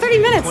 it's almost 30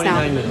 minutes now.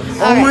 29 minutes.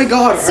 Okay. Oh my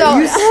god. So,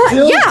 are you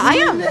still yeah, I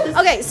am.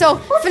 Okay, so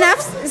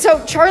FNaF.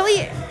 So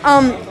Charlie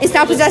is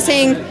now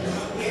possessing.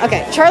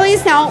 Okay, Charlie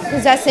is now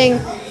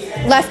possessing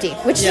Lefty,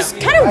 which is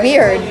kind of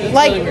weird.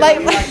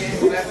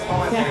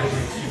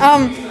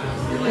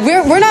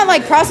 We're not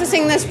like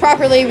processing this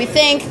properly. We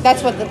think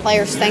that's what the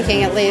player's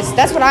thinking, at least.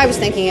 That's what I was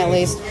thinking, at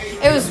least.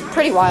 It was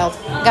pretty wild.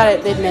 Gotta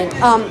admit.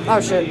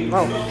 Oh shit.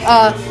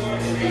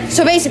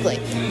 So basically,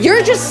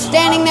 you're just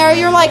standing there,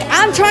 you're like,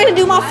 I'm trying to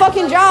do my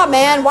fucking job,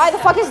 man. Why the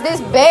fuck is this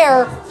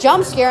bear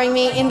jump scaring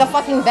me in the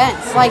fucking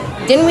vents? Like,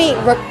 didn't we,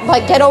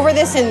 get over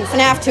this in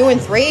FNaF 2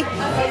 and 3?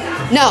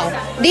 No.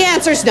 The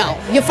answer's no.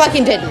 You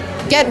fucking didn't.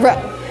 Get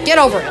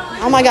over it.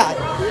 Oh my god.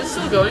 Is it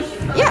still going?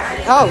 Yeah.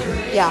 Oh,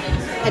 yeah.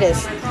 It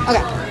is.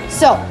 Okay.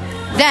 So,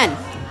 then,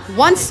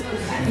 once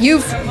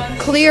you've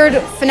cleared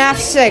FNaF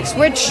 6,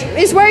 which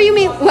is where you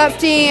meet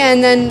Lefty,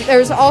 and then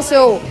there's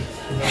also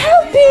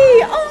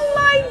Helpy! Oh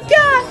my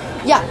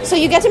god! Yeah, so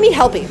you get to meet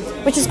Helpy,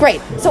 which is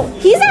great. So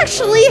he's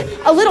actually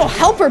a little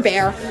helper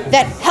bear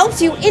that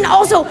helps you in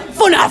also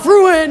FNaF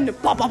Ruin!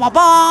 Ba ba ba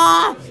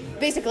ba!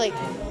 Basically,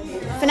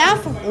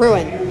 FNaF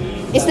Ruin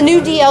is the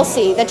new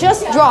DLC that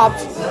just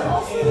dropped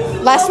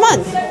last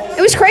month.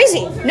 It was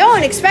crazy. No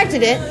one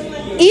expected it.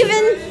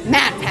 Even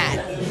MatPat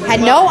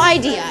had no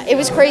idea. It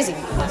was crazy.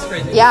 That's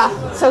crazy. Yeah,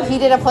 so he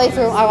did a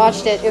playthrough. I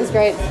watched it. It was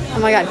great. Oh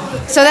my god.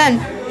 So then,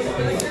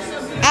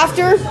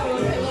 after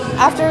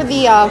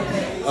the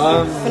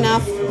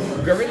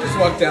FNaF. Griffin just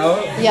walked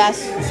out.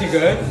 Yes. Is he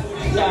good?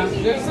 Yeah,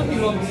 there's some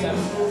people in the set.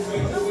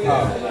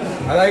 Oh.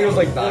 I thought he was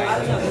like dying.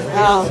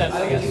 Oh.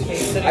 I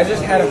guess. I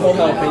just had a whole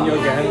jalapeno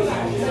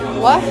again.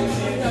 What?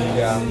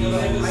 Yeah.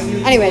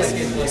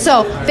 Anyways,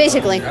 so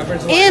basically,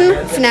 in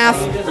FNaF,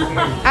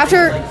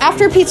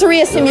 after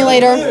Pizzeria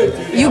Simulator,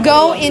 you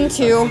go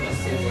into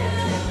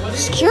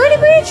Security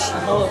Breach?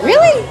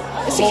 Really?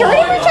 Is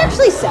Security Breach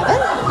actually 7?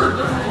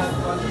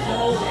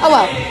 Oh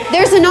well,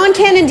 there's a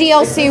non-canon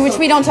DLC which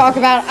we don't talk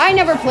about. I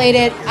never played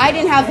it. I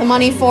didn't have the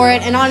money for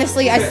it, and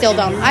honestly, I still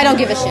don't. I don't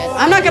give a shit.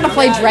 I'm not gonna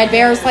play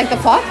Dreadbears. Like the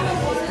fuck?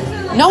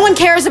 No one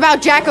cares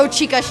about Jacko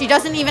Chica. She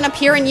doesn't even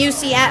appear in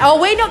UC. Oh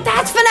wait, no,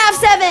 that's FNaF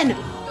 7.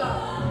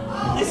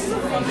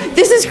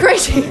 This is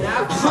crazy.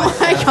 Oh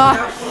my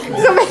god.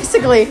 So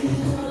basically,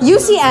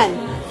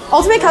 UCN,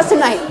 Ultimate Custom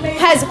Night,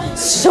 has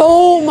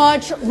so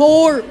much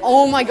lore.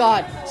 Oh my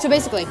god. So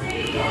basically,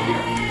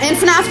 in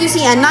FNaF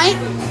UCN Night,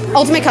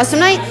 Ultimate Custom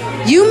Night,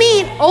 you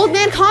meet Old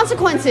Man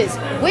Consequences,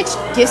 which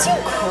gives you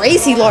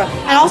crazy lore.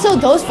 And also,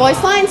 those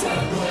voice lines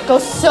go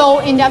so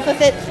in-depth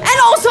with it. And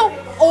also,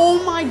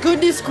 oh my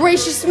goodness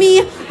gracious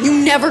me, you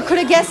never could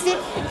have guessed it.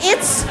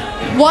 It's,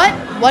 what?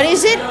 What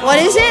is it? What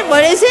is it?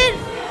 What is it?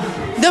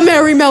 The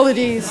Merry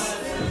Melodies.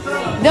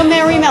 The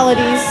Merry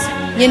Melodies.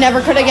 You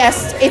never could have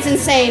guessed. It's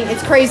insane.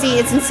 It's crazy.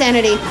 It's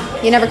insanity.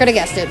 You never could have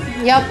guessed it.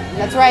 Yep,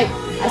 that's right.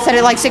 I said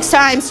it like 6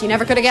 times. You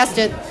never could have guessed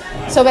it.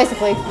 So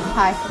basically,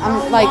 hi.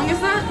 I'm like, how long is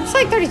that? It's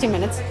like 32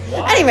 minutes.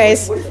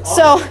 Anyways,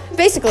 so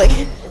basically,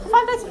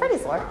 Five Nights at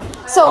Freddy's lore.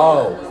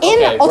 So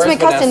in Ultimate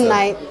Custom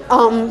Night, You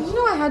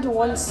know, I had to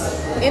once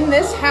in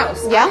this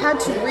house. Yeah? I had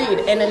to read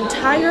an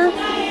entire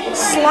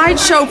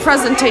slideshow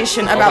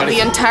presentation about the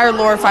entire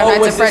lore of Five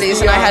Nights at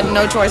Freddy's, and I had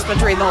no choice but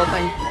to read the whole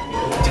thing.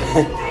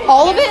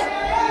 all of it,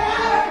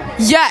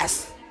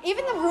 Yes.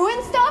 even the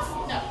ruin stuff.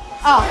 No.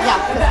 Oh yeah.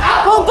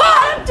 Apple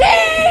bottom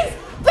tees,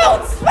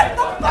 boots with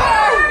the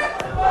fur.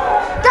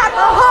 Got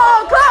the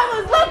whole club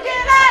was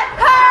looking at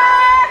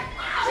her.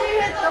 She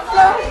hit the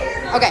floor.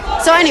 Okay,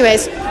 so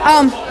anyways,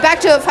 back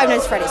to Five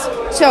Nights at Freddy's.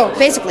 So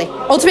basically,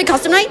 Ultimate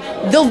Custom Night,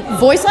 the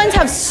voice lines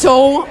have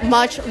so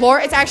much lore,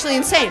 it's actually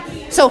insane.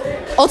 So,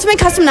 Ultimate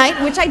Custom Night,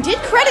 which I did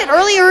credit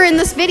earlier in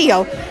this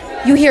video,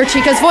 you hear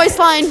Chica's voice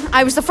line,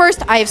 I was the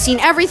first, I have seen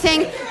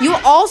everything. You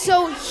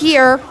also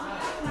hear,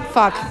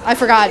 fuck, I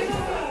forgot.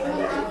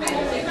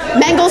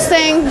 Mangle's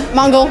thing,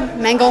 Mangle,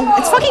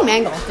 it's fucking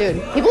Mangle,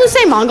 dude. People who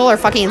say Mangle are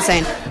fucking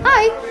insane.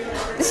 Hi.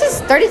 This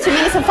is 32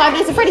 minutes of Five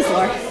Nights at Freddy's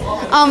lore.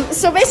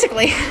 So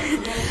basically,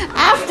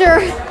 after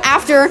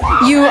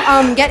you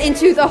get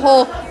into the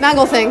whole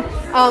Mangle thing,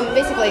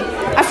 basically,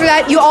 after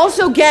that, you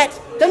also get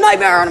the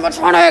Nightmare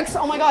animatronics.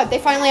 Oh my god, they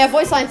finally have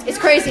voice lines. It's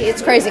crazy,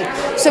 it's crazy.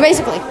 So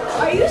basically,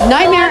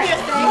 Nightmare,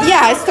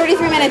 yeah, it's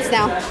 33 minutes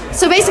now.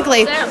 So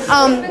basically, James,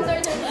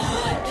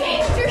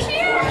 you're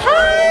here.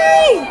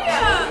 hi!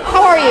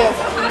 How are you?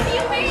 Happy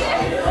you made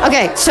it.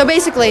 Okay, so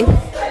basically,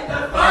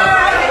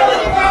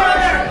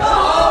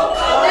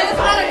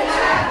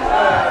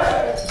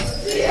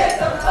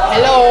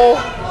 Hello.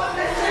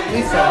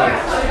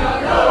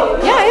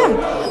 yeah, I am.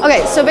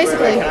 Okay, so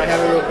basically, Can I have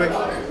it real quick?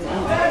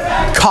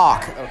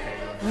 Cock.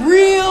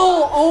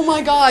 real, oh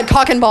my god,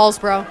 cock and balls,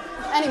 bro.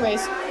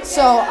 Anyways,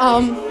 so,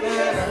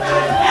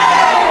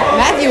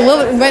 Matthew,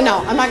 but no,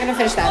 I'm not gonna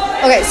finish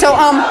that. Okay, so,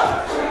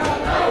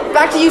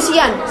 back to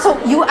UCN. So,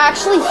 you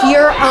actually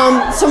hear,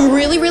 some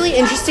really, really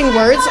interesting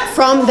words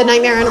from the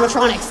Nightmare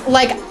animatronics.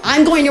 Like,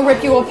 I'm going to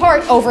rip you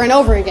apart over and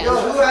over again.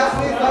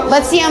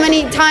 Let's see how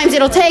many times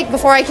it'll take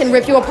before I can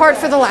rip you apart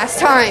for the last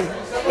time.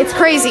 It's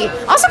crazy.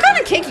 Also kind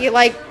of kicky.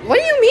 Like, what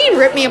do you mean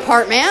rip me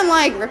apart, man?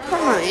 Like, rip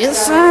apart my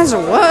insides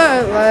or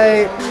what?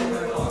 Like,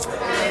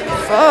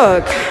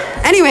 fuck.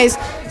 Anyways,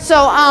 so,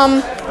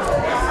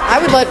 I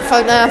would let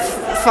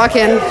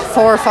fucking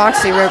 4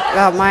 Foxy rip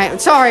out my...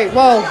 Sorry,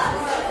 whoa,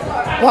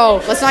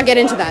 let's not get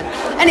into that.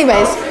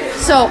 Anyways,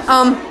 so,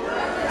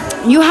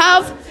 you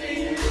have,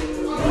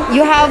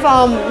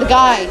 the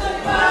guy.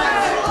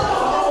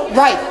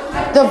 Right,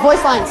 the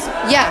voice lines.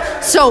 Yeah,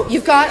 so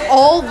you've got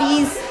all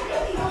these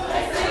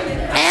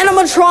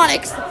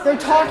animatronics. They're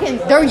talking,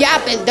 they're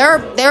yapping,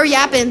 they're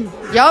yapping.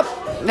 Yup,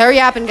 they're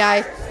yapping,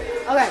 guys.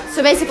 Okay,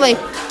 so basically,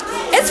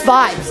 it's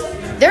vibes.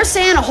 They're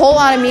saying a whole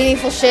lot of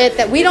meaningful shit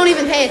that we don't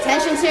even pay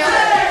attention to.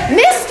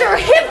 Mr.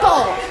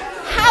 Hippo!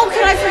 How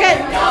could I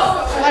forget?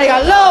 What do you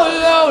got?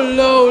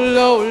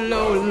 Low.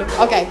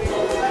 Okay.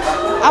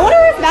 I wonder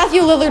if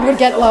Matthew Lillard would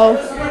get low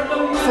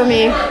for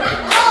me.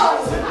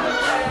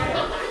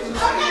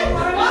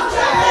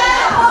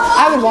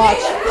 I would watch.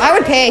 I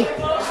would pay.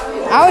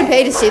 I would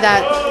pay to see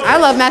that. I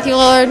love Matthew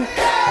Lillard.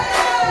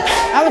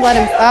 I would let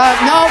him.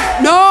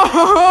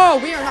 No,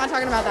 we are not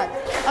talking about that.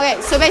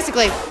 Okay, so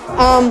basically,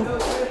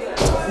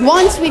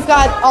 once we've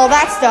got all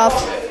that stuff,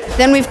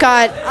 then we've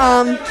got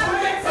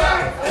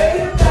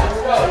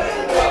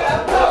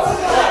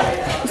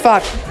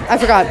fuck, I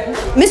forgot.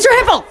 Mr.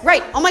 Hippo,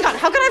 right? Oh my God,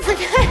 how could I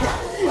forget?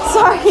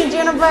 Sorry,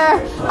 Juniper.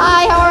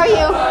 Hi, how are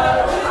you?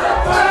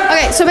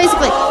 Okay, so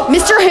basically,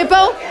 Mr.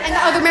 Hippo and the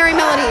other Merry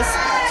Melodies.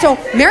 So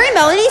Merry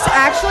Melodies,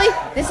 actually,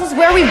 this is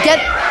where we get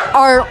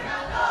our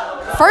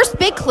first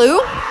big clue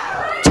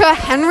to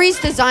Henry's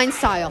design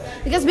style,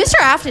 because Mr.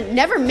 Afton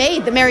never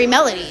made the Merry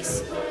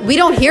Melodies. We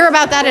don't hear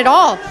about that at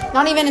all,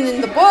 not even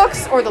in the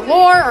books or the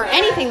lore or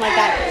anything like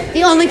that.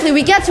 The only clue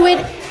we get to it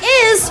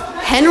is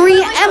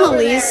Henry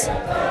Emily's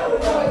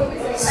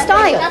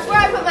style. That's where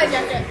I put my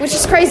jacket. Which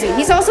is crazy.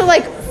 He's also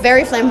like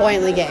very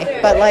flamboyantly gay,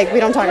 but like we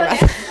don't talk about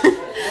that.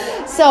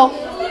 So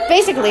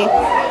basically,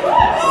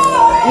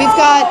 we've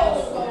got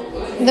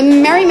the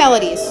Merry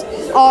Melodies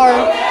are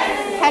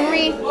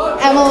Henry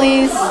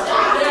Emily's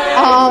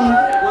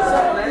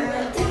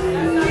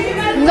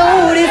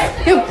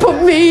notice, you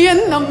put me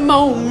in the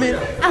moment.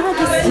 I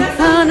guess you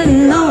found a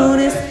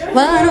notice.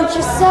 Why don't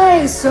you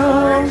say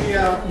so?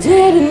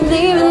 Didn't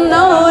even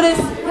notice.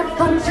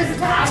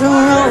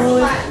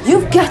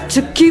 You've got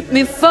to keep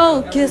me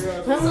focused. I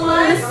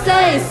wanna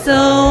say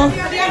so.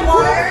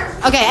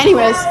 Okay,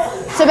 anyways,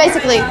 so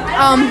basically,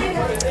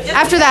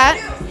 after that,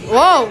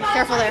 whoa,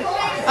 careful there.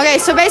 Okay,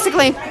 so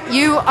basically,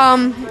 you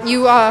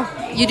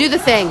do the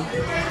thing.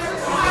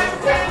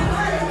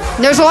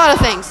 There's a lot of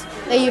things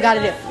that you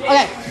gotta do.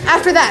 Okay,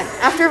 after that,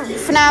 after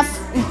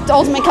FNaF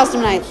Ultimate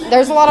Custom Night,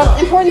 there's a lot of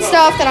important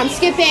stuff that I'm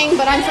skipping,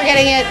 but I'm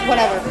forgetting it,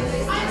 whatever.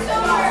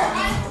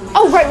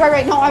 Oh,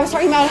 right. No, I was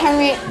talking about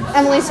Henry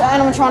Emily's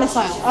animatronic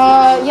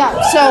style.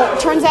 Yeah, so it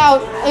turns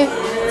out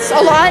it's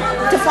a lot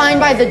defined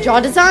by the jaw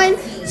design.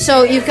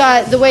 So you've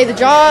got the way the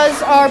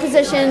jaws are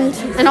positioned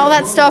and all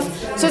that stuff.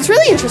 So it's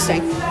really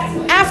interesting.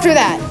 After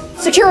that,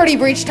 security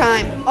breach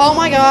time. Oh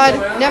my God,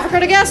 never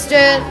could have guessed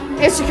it.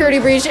 It's security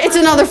breach. It's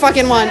another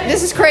fucking one.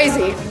 This is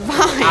crazy.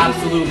 Fine.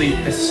 Absolutely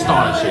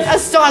astonishing.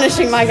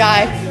 Astonishing, my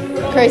guy.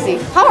 Crazy.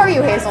 How are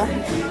you, Hazel?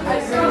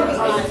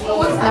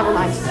 Never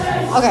mind.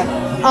 Okay.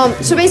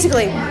 So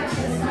basically,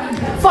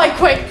 fight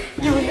quick.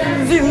 You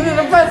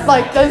press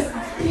like this.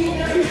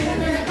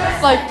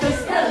 Like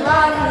this.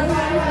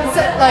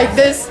 Like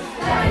this.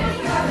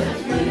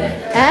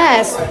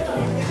 Ass.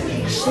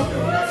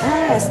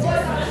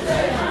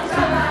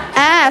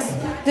 Ass.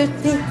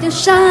 To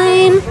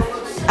shine.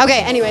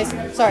 Okay, anyways,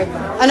 sorry.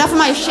 Enough of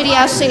my shitty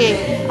ass singing.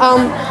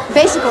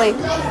 Basically,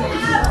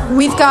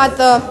 we've got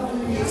the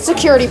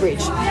security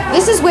breach.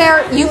 This is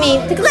where you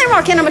meet the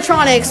Glamrock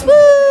animatronics.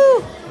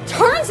 Woo!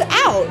 Turns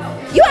out,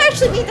 you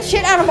actually beat the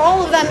shit out of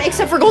all of them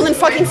except for Golden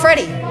fucking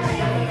Freddy,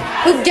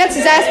 who gets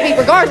his ass beat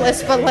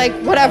regardless, but like,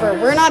 whatever.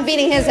 We're not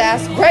beating his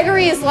ass.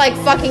 Gregory is like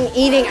fucking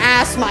eating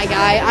ass, my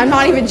guy. I'm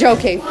not even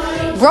joking.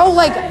 Bro,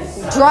 like,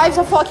 drives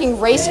a fucking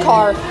race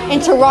car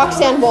into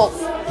Roxanne Wolf.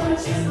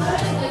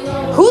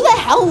 Who the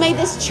hell made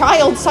this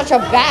child such a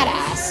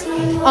badass?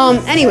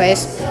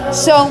 Anyways,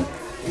 so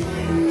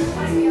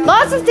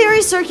lots of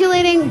theories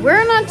circulating.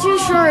 We're not too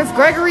sure if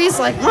Gregory's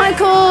like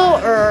Michael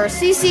or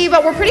Cece,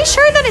 but we're pretty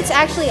sure that it's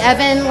actually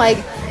Evan. Like,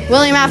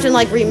 William Afton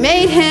like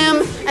remade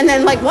him, and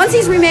then like once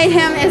he's remade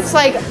him, it's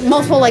like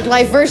multiple like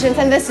live versions,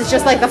 and this is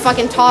just like the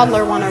fucking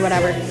toddler one or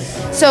whatever.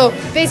 So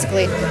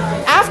basically,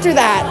 after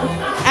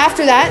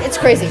that, it's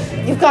crazy.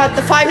 You've got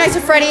the Five Nights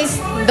at Freddy's,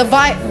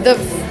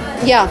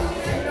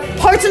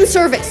 parts and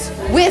service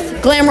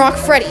with Glamrock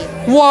Freddy.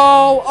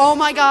 Whoa, oh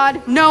my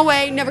God, no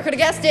way, never could have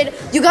guessed it.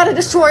 You gotta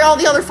destroy all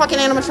the other fucking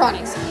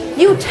animatronics.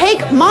 You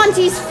take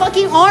Monty's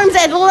fucking arms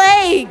and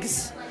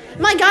legs.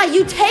 My guy,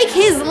 you take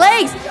his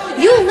legs.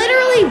 You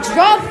literally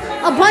drop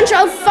a bunch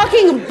of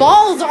fucking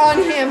balls on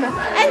him,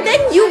 and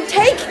then you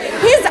take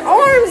his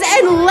arms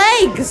and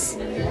legs.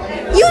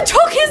 You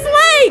took his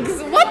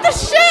legs. What the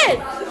shit?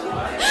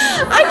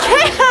 I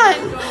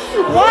can't.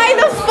 Why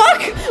the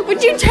fuck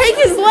would you take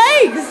his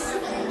legs?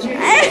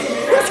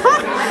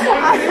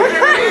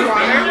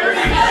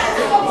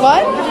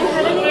 What? Have you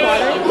had any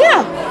water?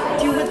 Yeah.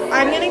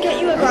 I'm gonna get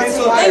you a glass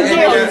of water.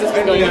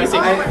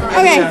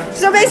 Okay,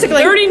 so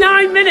basically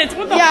 39 minutes.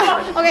 What the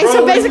fuck? Okay,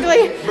 so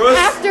basically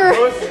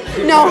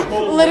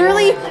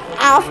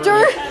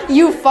after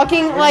you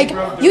fucking like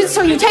you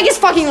take his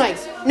fucking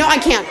legs. No, I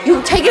can't.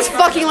 You take his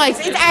fucking legs.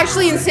 It's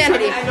actually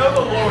insanity.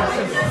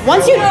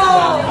 Once you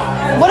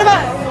what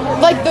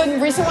about like the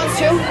recent ones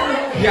too?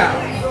 Yeah.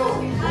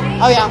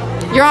 Oh yeah.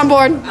 You're on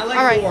board. I like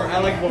all right. more. I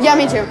like more. Yeah,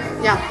 me too.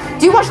 Yeah.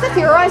 Do you watch The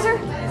Theorizer?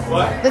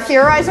 What? The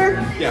Theorizer?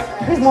 Yeah.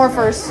 There's more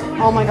first.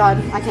 Oh my God,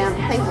 I can't.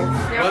 Thank you.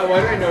 Why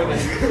do I know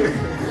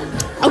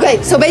that?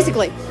 Okay, so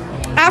basically,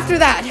 After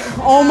that,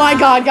 oh my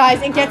god,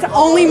 guys, it gets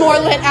only more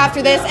lit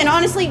after this, and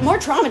honestly, more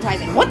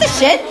traumatizing. What the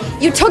shit?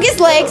 You took his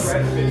legs,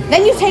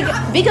 then you take,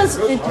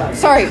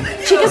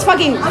 Chica's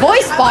fucking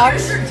voice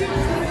box.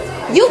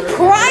 You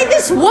pry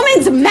this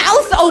woman's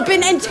mouth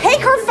open and take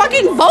her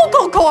fucking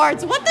vocal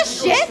cords. What the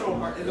shit?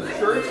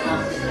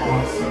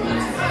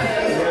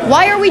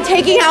 Why are we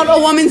taking out a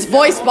woman's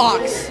voice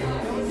box?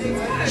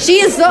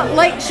 She's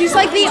like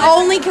the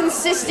only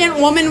consistent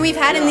woman we've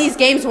had in these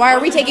games. Why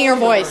are we taking her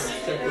voice?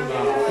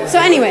 So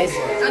anyways,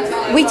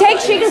 we take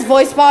Chica's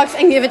voice box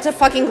and give it to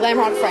fucking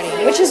Glamrock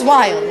Freddy, which is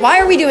wild. Why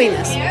are we doing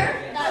this?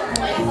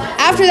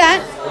 After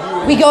that,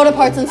 we go to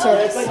parts and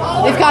service.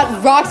 We've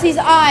got Roxy's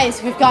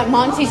eyes, we've got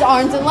Monty's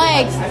arms and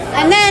legs,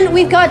 and then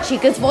we've got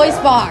Chica's voice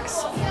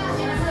box.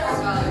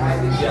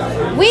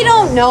 We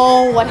don't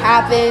know what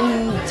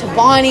happened to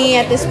Bonnie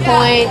at this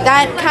point.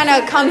 That kind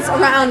of comes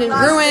around in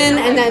Ruin,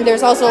 and then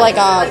there's also like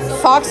a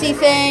Foxy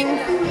thing.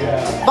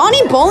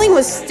 Bonnie Bowling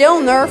was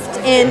still nerfed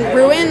in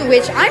Ruin,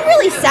 which I'm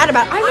really sad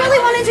about. I really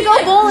wanted to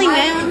go bowling,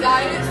 man.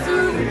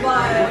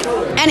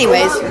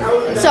 Anyways,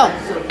 so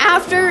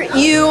after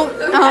you,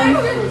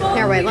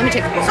 here, wait, let me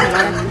take a picture of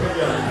that.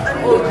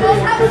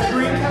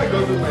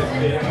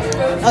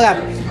 Okay,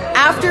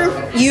 after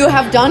you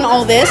have done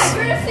all this,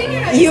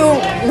 you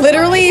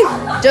literally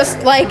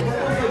just like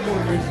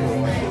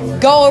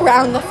go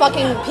around the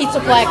fucking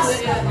Pizzaplex,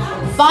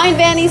 find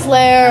Vanny's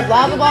lair,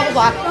 blah blah blah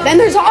blah blah. Then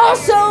there's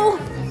also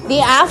the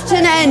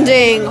Afton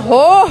ending.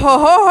 Ho ho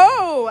ho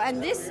ho!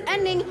 And this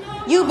ending,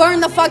 you burn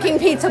the fucking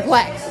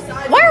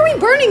Pizzaplex. Why are we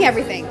burning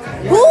everything?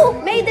 Who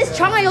made this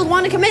child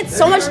want to commit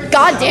so much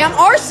goddamn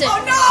arson?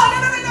 Oh no!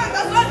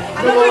 That's not.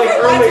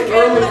 Early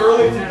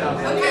 2000s.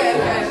 Okay.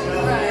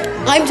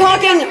 I'm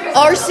talking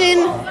arson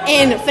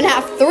in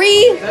FNaF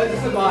 3,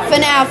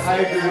 FNaF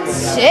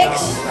 6.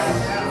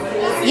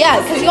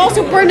 Yeah, because you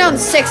also burned down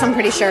 6, I'm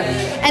pretty sure.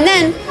 And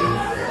then,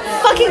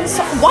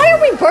 why are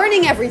we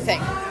burning everything?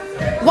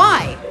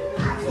 Why?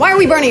 Why are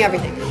we burning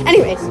everything?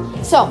 Anyways,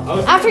 so,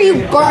 after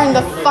you burn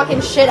the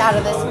fucking shit out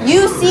of this,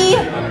 you see,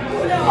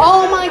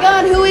 oh my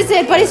god, who is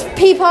it? But it's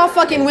Peepaw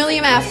fucking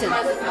William Afton.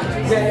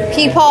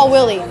 Peepaw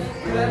Willie,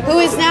 who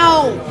is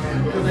now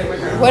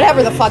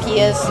whatever the fuck he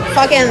is.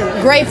 Fucking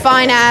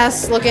grapevine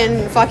ass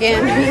looking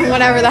fucking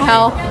whatever the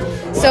hell.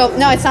 So,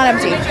 no, it's not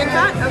empty. Drink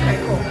that? Okay,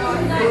 cool.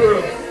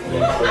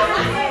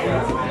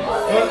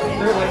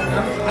 They're like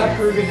half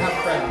Peruvian, half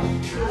French.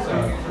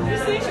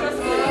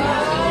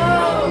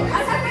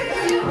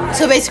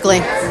 So basically,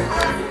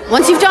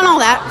 once you've done all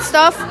that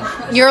stuff,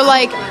 you're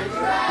like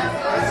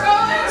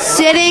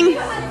sitting.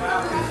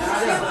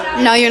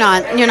 No, you're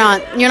not.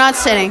 You're not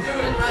sitting.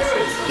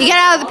 You get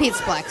out of the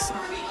Pizzaplex.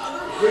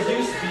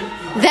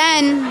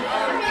 Then,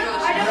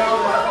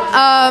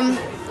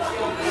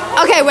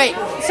 okay, wait.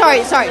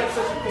 Sorry.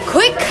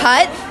 Quick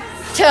cut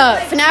to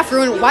FNaF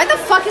Ruin. Why the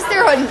fuck is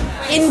there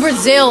in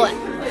Brazil?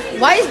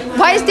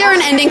 Why is there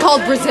an ending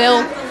called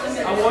Brazil?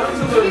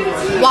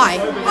 Why?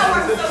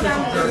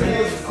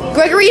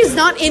 Gregory is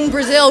not in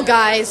Brazil,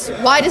 guys.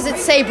 Why does it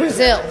say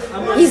Brazil?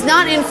 He's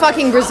not in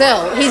fucking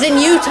Brazil. He's in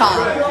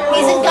Utah.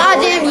 He's in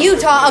goddamn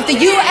Utah of the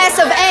US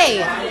of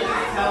A.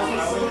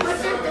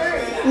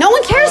 No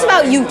one cares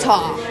about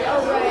Utah.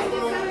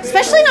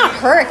 Especially not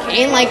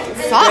Hurricane, like,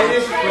 fuck.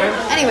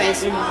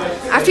 Anyways,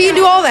 after you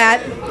do all that,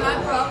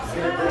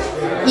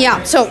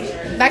 yeah, so,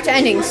 back to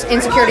endings in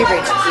Security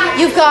Breach.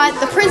 You've got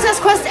the Princess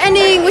Quest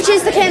ending, which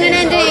is the canon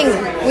ending,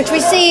 which we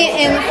see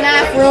in the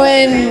FNaF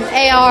Ruin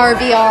AR,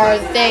 VR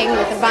thing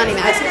with the Vanny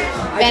mask,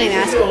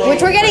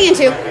 which we're getting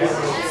into.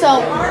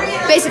 So,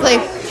 basically,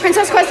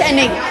 Princess Quest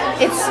ending.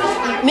 It's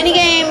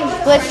minigame,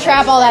 glitch,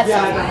 trap, all that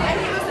stuff.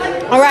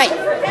 Alright,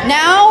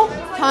 now,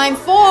 time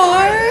for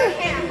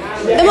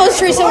the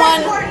most recent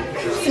one,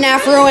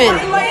 FNaF Ruin.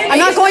 I'm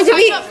not going to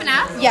be...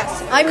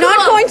 Yes, I'm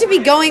not going to be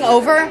going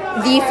over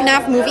the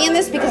FNaF movie in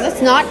this because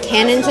it's not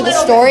canon to the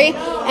story.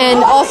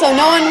 And also,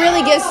 no one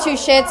really gives two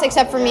shits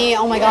except for me.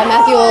 Oh my god,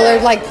 Matthew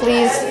Lillard, like,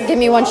 please, give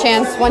me one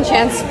chance,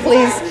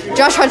 please.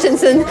 Josh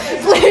Hutchinson,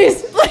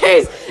 please.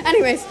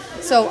 Anyways,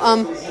 so,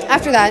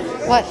 after that,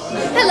 what?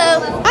 Hello.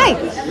 Hi.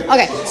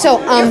 Okay, so,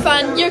 You're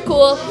fun. You're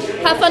cool.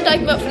 Have fun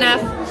talking about FNaF.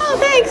 Oh,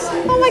 thanks.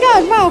 Oh my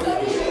god, wow.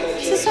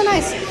 This is so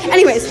nice.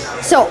 Anyways,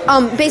 so,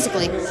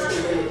 basically,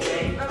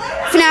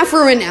 FNaF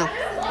Ruin now.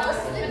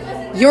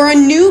 You're a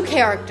new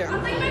character.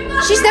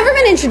 She's never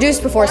been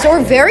introduced before, so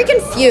we're very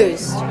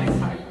confused.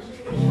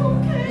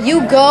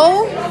 You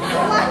go,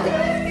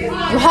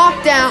 you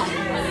hop down.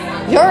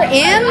 You're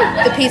in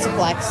the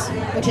Pizzaplex,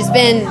 which has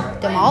been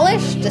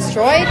demolished,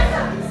 destroyed.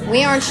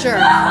 We aren't sure.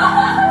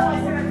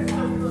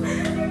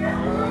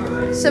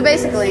 So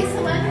basically,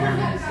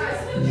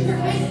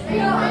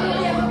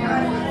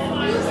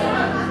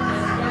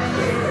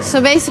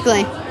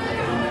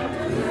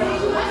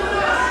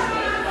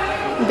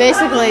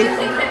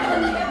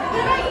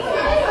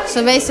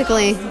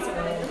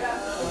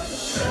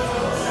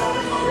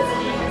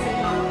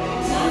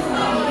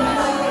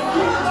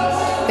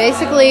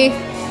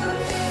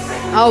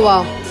 oh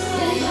well.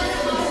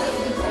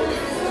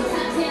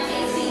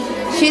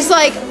 She's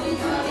like,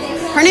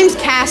 Her name's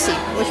Cassie,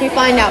 which we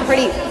find out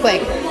pretty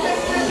quick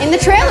in the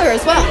trailer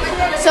as well.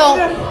 So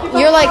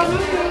you're like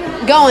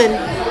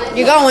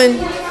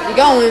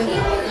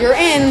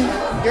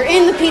you're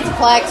in the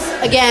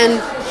Pizzaplex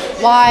again.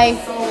 Why?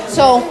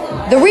 So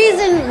the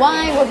reason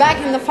why we're back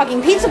in the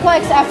fucking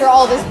Pizzaplex after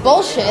all this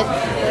bullshit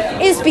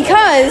is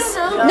because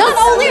not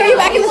only are you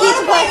back in the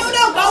Pizzaplex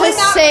to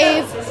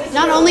save,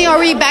 not only are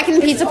we back in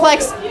the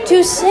Pizzaplex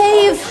to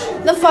save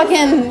the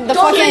kid.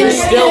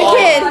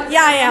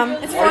 Yeah, I am.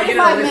 It's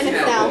 45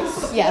 minutes now.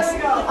 Yes.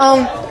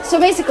 So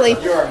basically,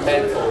 You're a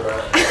mental.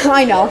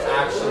 I know.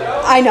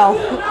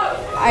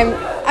 I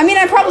mean,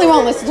 I probably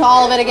won't listen to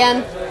all of it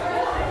again.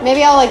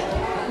 Maybe I'll like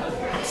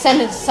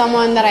send it to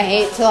someone that I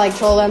hate to like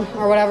troll them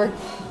or whatever.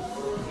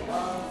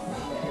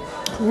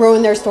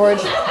 Ruin their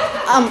storage.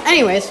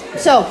 Anyways,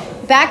 so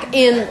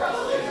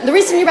the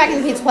reason you're back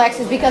in the Pizzaplex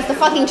is because the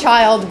fucking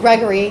child,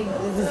 Gregory,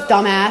 this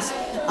dumbass,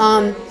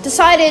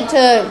 decided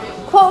to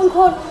quote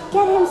unquote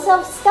get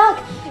himself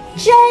stuck.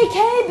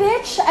 JK,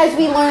 bitch, as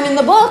we learn in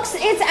the books,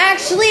 it's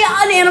actually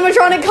an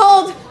animatronic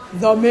called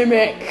the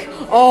Mimic.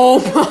 Oh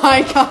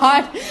my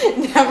god.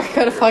 Never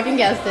could have fucking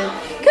guessed it.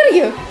 Could have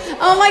you?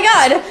 Oh my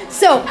god.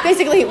 So,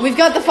 basically, we've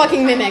got the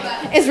fucking Mimic.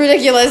 It's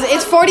ridiculous.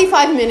 It's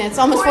 45 minutes,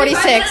 almost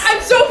 46.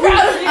 I'm so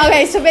proud of you.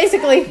 Okay, so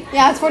basically,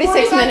 yeah, it's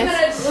 46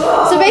 minutes.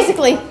 So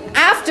basically,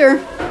 after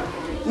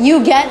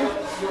you get...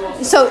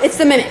 So, it's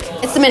the Mimic.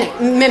 It's the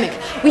Mimic.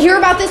 We hear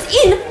about this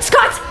in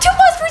Scott's 2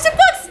 most recent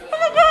books. Oh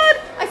my god.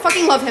 I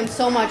fucking love him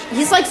so much.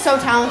 He's like so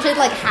talented.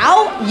 Like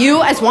how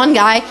you as one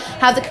guy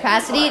have the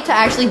capacity to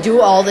actually do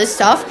all this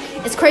stuff.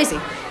 It's crazy.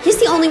 He's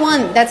the only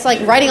one that's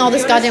like writing all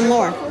this goddamn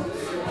lore.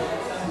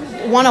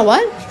 Wanna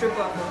what?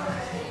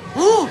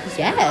 Oh,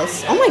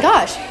 yes. Oh my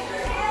gosh.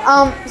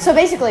 So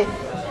basically,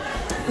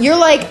 you're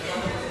like,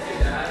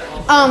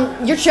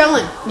 you're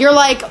chilling. You're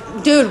like,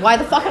 dude, why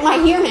the fuck am I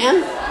here,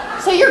 man?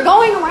 So you're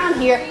going around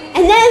here,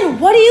 and then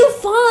what do you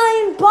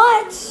find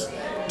but...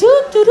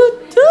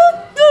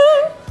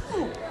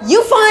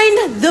 You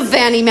find the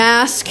Vanny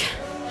mask.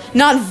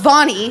 Not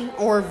Vonnie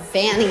or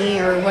Vanny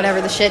or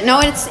whatever the shit. No,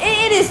 it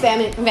is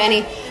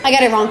Vanny. I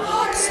got it wrong.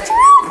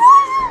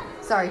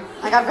 Sorry,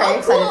 I got very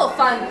excited. Cool,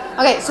 fun.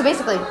 Okay, so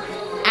basically,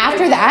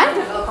 after that,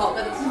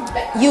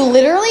 you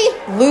literally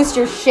lose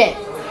your shit.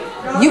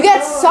 You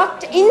get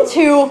sucked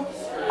into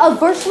a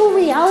virtual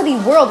reality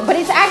world, but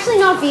it's actually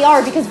not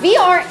VR because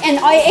VR and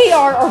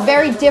AR are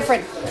very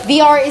different.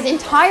 VR is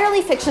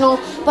entirely fictional,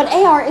 but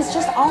AR is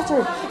just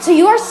altered. So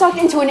you are sucked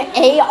into an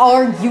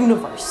AR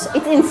universe.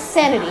 It's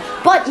insanity.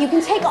 But you can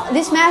take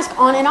this mask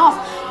on and off.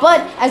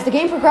 But as the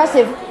game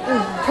progresses,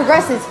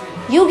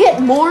 you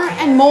get more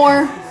and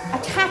more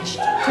attached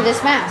to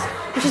this mask,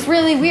 which is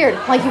really weird.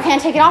 Like you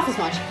can't take it off as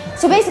much.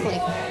 So basically,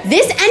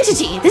 this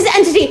entity who's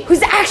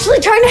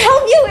actually trying to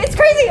help you, it's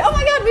crazy. Oh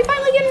my god, we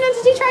finally get an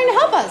entity trying to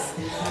help us.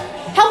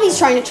 Helpy's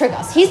trying to trick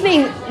us. He's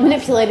being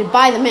manipulated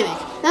by the Mimic.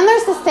 Then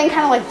there's this thing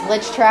kind of like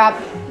glitch trap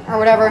or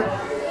whatever.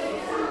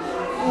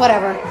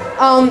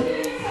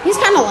 He's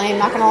kind of lame,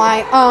 not gonna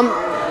lie.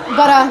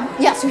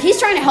 Yeah, so he's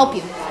trying to help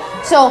you.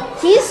 So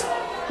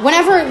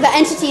whenever the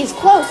entity is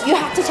close, you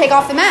have to take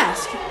off the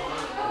mask.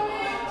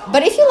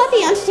 But if you let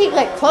the entity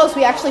get close,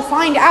 we actually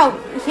find out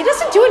he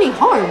doesn't do any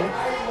harm.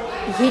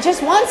 He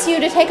just wants you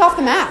to take off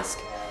the mask.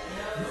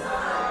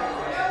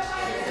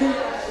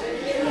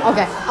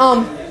 Okay,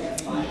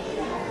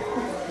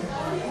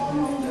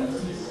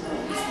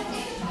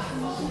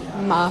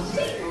 Ma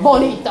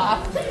bonita,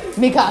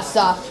 mi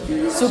casa,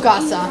 su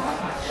casa.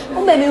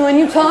 Oh baby, when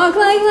you talk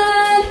like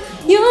that,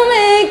 you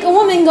make a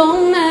woman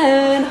go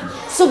mad.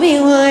 So be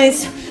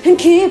wise and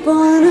keep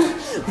on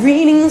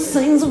reading the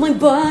signs of my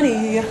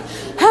body.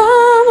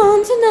 I'm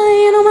on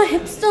tonight, on my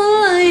hips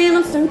don't lie,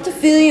 I'm starting to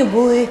feel you,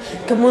 boy.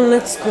 Come on,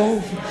 let's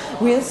go,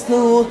 real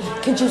slow.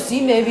 Can't you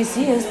see, baby,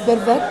 si es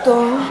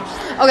perfecto.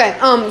 Okay,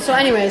 so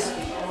anyways,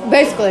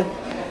 basically,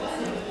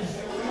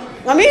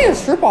 I'm eating a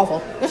strip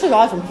waffle. This is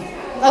awesome.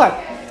 Okay,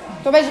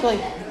 so basically,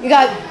 you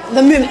got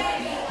the Mimic.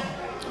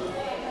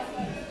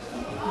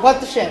 What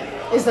the shit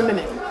is the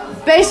Mimic?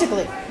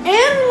 Basically,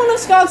 in one of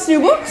Scott's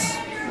new books,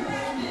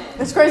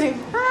 it's crazy.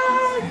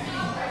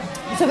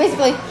 So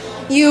basically,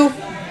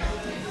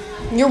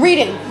 You're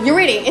reading.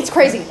 It's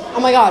crazy.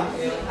 Oh my god.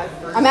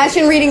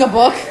 Imagine reading a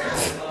book.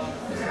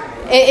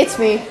 It's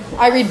me.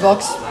 I read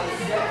books.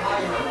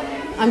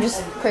 I'm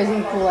just crazy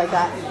and cool like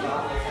that.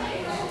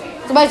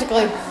 So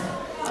basically,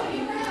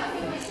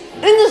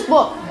 in this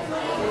book,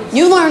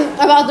 you learn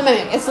about the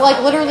Mimic. It's like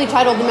literally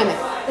titled The Mimic.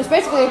 It's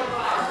basically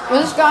where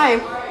this guy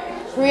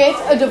creates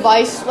a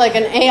device, like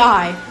an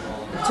AI,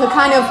 to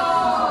kind of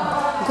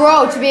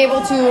grow to be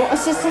able to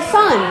assist his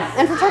son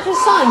and protect his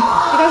son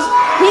because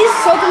he's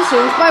so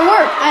consumed by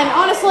work. And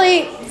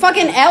honestly,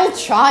 fucking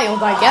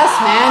child, I guess,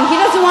 man. He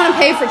doesn't want to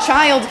pay for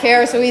child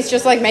care, so he's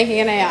just like making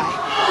an AI.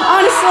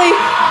 Honestly,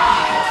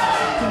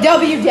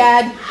 W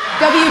dad.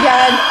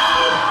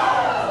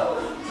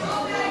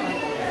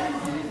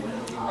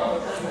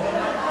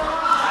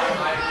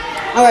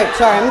 Alright,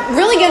 sorry, I'm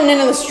really getting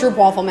into the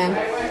stroopwafel, man.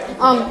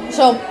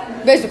 So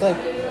basically,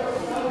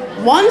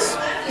 once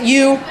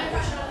you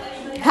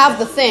have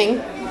the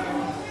thing.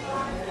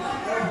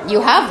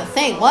 You have the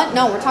thing. What?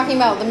 No, we're talking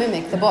about the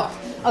Mimic, the book.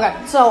 Okay,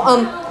 so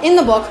in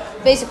the book,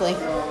 basically,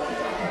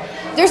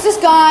 there's this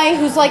guy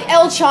who's like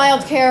L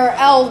childcare,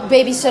 L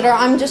babysitter.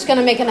 I'm just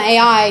gonna make an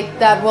AI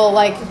that will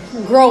like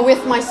grow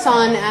with my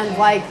son and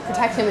like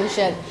protect him and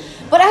shit.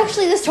 But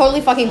actually, this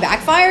totally fucking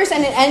backfires,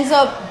 and it ends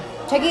up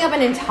taking up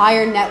an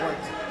entire network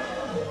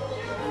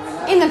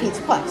in the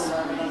Pizzaplex.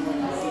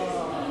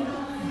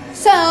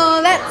 So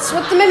that's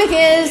what the Mimic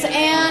is,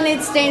 and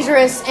it's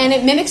dangerous, and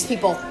it mimics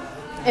people.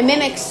 It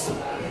mimics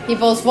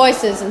people's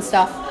voices and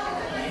stuff.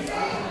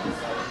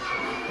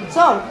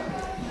 So,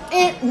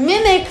 it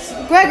mimics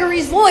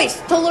Gregory's voice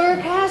to lure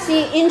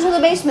Cassie into the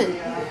basement.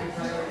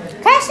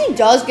 Cassie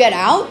does get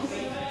out,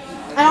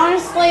 and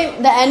honestly,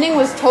 the ending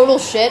was total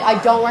shit.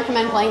 I don't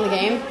recommend playing the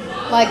game.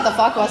 Like, the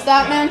fuck was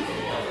that, man?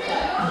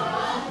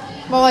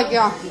 But like,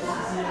 yeah.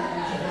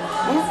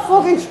 I'm a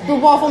fucking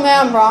stroopwafel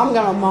man, bro. I'm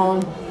gonna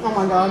moan. Oh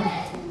my god.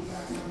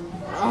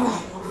 Oh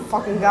my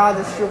fucking god,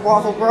 this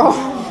stroopwafel, bro.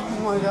 Oh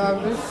my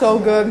god, it's so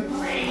good.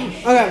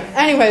 Okay,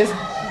 anyways.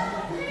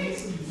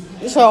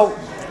 So,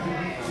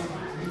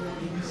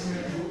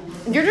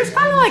 you're just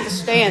kind of like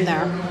staying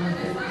there.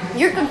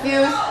 You're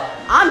confused.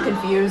 I'm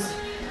confused.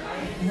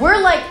 We're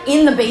like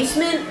in the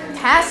basement.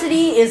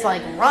 Cassidy is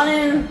like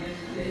running.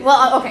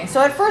 Well, okay,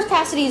 so at first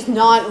Cassidy's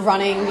not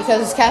running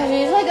because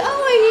Cassidy's like, oh,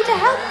 I need to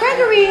help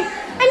Gregory.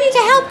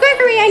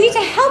 I need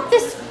to help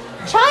this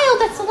child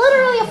that's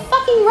literally a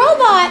fucking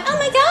robot. Oh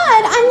my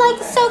god, I'm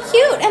like so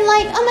cute. And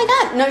like, oh my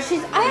god. No,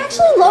 I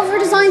actually love her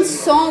design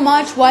so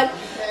much.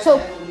 So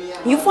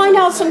you find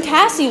out some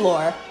Cassie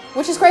lore,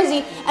 which is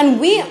crazy. And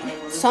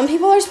some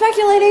people are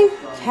speculating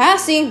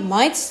Cassie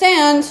might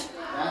stand.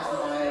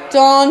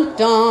 Dun,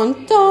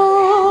 dun,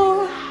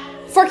 dun.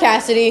 For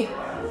Cassidy.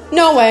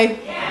 No way.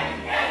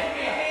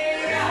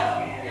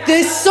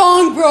 This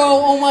song,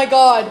 bro. Oh my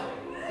god.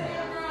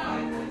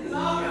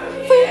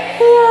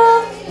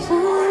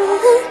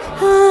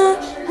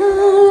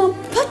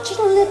 Put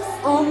your lips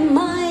on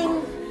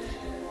mine.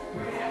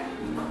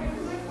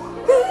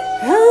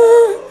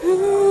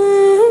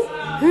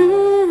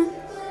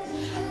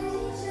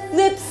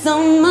 Lips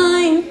on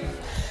mine.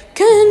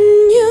 Can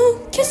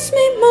you kiss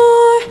me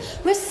more?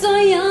 We're so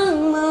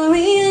young,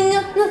 Marie,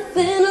 got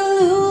nothing to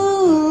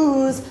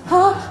lose.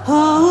 Ho,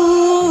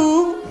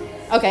 ho.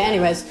 Okay,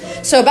 anyways.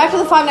 So back to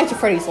the Five Nights at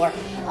Freddy's lore.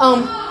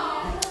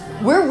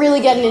 We're really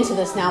getting into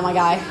this now, my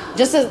guy.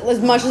 Just as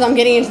much as I'm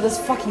getting into this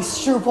fucking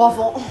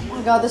stroopwafel. Oh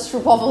my god, this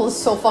stroopwafel is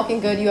so fucking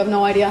good. You have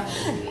no idea.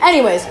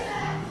 Anyways.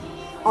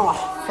 Oh,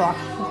 fuck.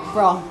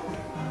 Bro.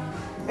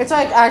 It's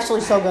like actually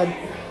so good.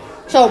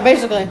 So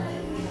basically.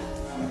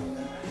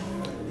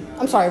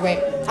 I'm sorry, wait.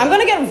 I'm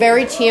gonna get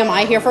very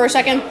TMI here for a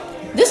second.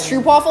 This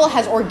stroopwafel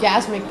has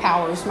orgasmic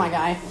powers, my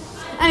guy.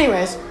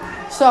 Anyways.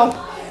 So.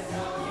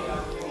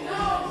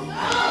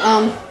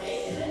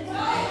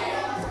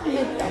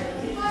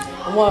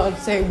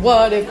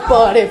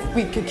 What if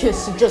we could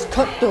kiss and just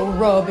cut the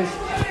rubbish?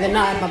 Then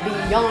I might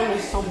be on to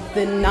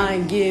something. I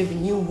ain't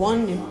giving you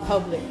one in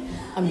public.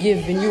 I'm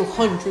giving you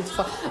hundreds.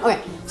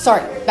 Okay,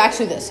 sorry. Back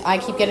to this. I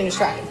keep getting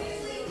distracted.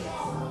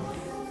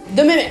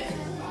 The Mimic.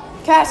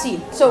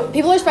 Cassie. So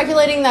people are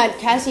speculating that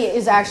Cassie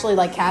is actually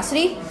like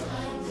Cassidy,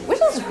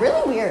 which is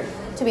really weird,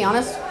 to be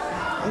honest.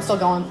 I'm still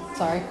going.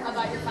 Sorry.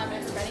 About your 5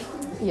 minutes ready?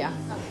 Yeah.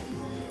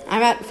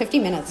 I'm at 50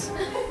 minutes.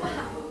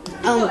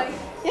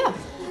 Yeah.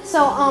 So,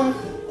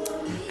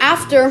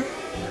 after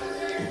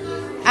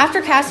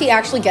Cassie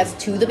actually gets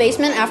to the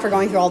basement, after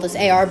going through all this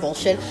AR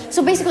bullshit,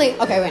 so basically,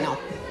 okay, wait, no.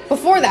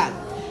 Before that,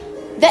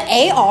 the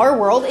AR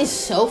world is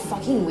so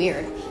fucking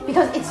weird,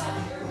 because it's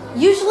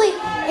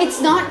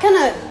not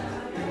gonna,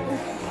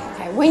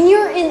 okay, when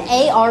you're in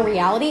AR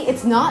reality,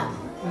 it's not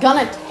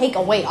gonna take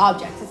away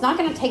objects. It's not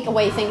gonna take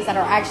away things that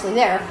are actually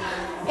there.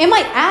 It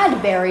might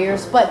add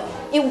barriers, but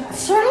it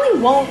certainly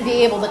won't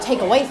be able to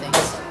take away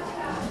things.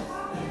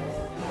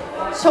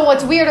 So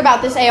what's weird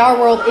about this AR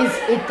world is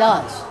it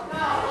does.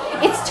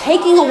 It's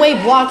taking away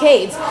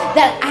blockades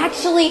that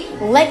actually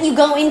let you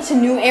go into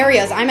new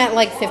areas. I'm at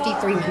like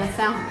 53 minutes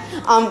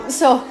now.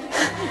 So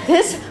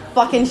this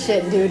fucking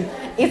shit, dude,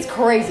 it's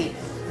crazy.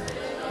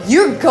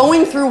 You're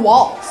going through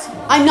walls.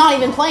 I'm not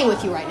even playing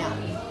with you right now.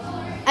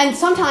 And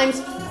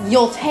sometimes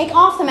you'll take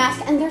off the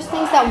mask and there's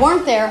things that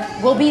weren't there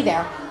will be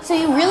there. So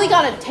you really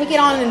gotta take it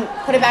on and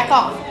put it back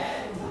off.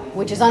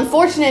 Which is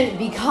unfortunate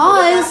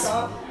because...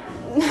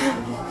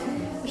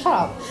 Shut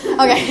up.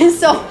 Okay,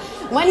 so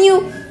when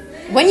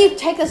you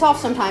take this off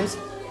sometimes,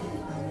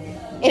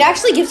 it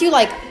actually gives you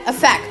like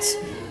effects,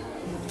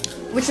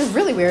 which is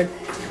really weird.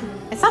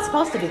 It's not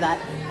supposed to do that.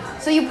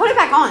 So you put it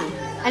back on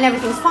and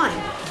everything's fine.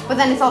 But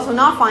then it's also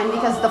not fine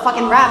because the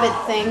fucking rabbit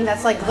thing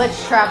that's like glitch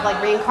trap,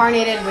 like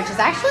reincarnated, which is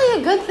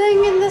actually a good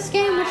thing in this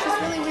game, which is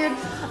really weird,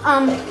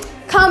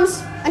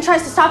 comes and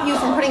tries to stop you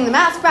from putting the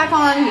mask back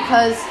on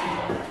because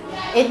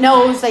it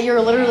knows that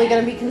you're literally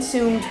going to be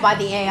consumed by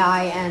the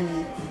AI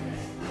and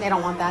they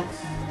don't want that.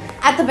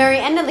 At the very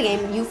end of the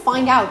game, you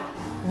find out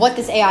what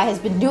this AI has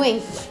been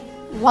doing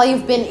while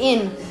you've been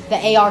in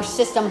the AR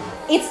system.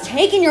 It's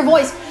taken your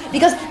voice.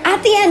 Because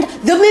at the end,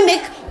 the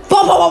mimic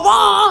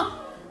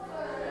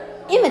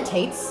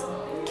imitates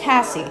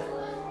Cassie.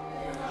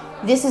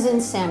 This is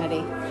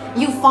insanity.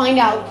 You find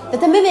out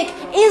that the mimic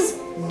is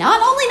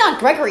not only not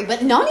Gregory,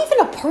 but not even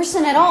a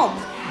person at all.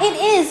 It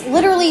is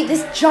literally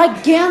this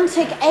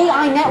gigantic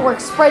AI network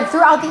spread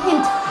throughout the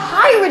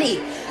entirety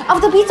of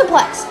the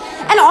Pizzaplex.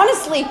 And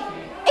honestly,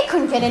 it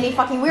couldn't get any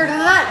fucking weirder than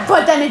that,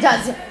 but then it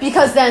does,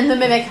 because then the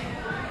mimic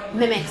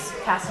mimics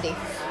Cassidy.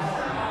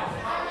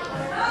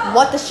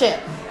 What the shit,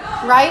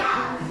 right?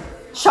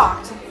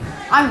 Shocked.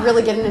 I'm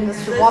really getting into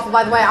this waffle,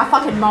 by the way. I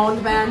fucking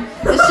moaned, man.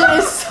 This shit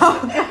is so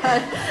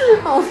good.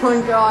 Oh my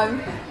god.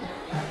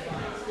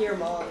 Your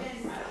mom.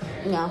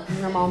 Yeah,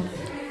 your mom.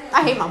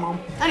 I hate my mom.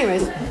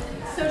 Anyways,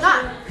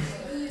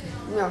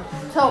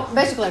 so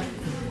basically,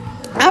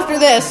 after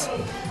this,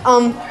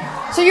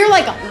 so you're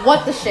like,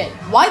 what the shit?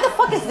 Why the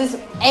fuck is this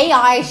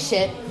AI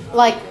shit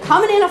like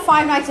coming in a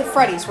Five Nights at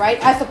Freddy's, right?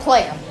 As a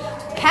player.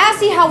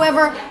 Cassie,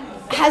 however,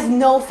 has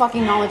no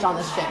fucking knowledge on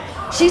this shit.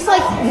 She's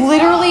like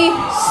literally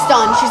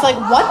stunned. She's like,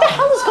 what the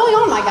hell is going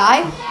on, my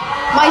guy?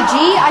 My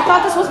G, I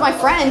thought this was my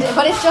friend,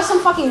 but it's just some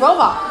fucking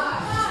robot.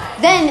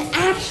 Then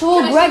actual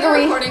Can I see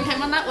Gregory. the recording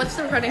time on that? What's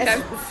the recording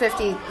time?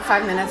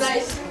 55 minutes.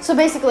 Nice. So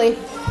basically,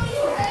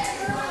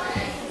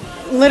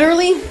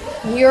 literally,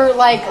 you're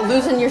like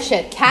losing your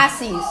shit.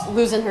 Cassie's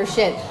losing her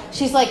shit.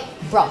 She's like,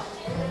 bro,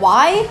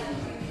 why?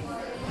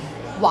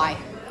 Why?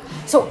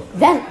 So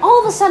then all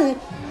of a sudden,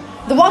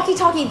 the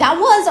walkie-talkie that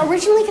was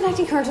originally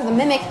connecting her to the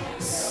mimic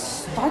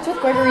starts with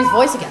Gregory's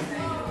voice again.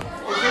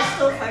 Is this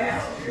still Five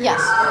Nights? Yes.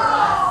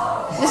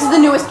 This is the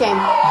newest game.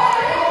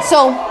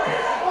 So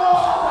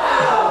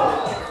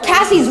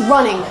Cassie's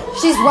running.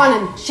 She's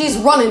running. She's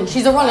running.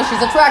 She's a runner.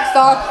 She's a track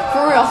star.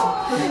 For real.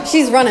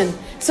 She's running.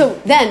 So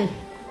then,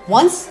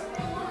 once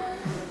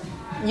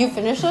you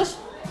finish this,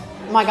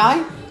 my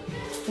guy,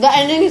 the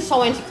ending is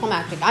so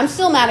anticlimactic. I'm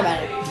still mad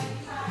about it.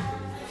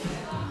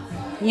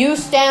 You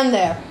stand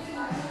there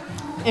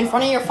in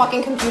front of your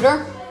fucking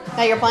computer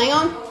that you're playing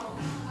on,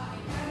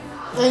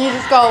 and you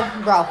just go,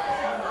 bro,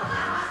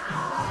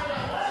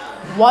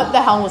 what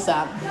the hell was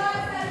that?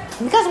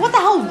 Because what the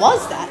hell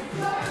was that?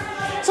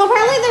 So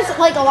apparently there's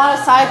like a lot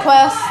of side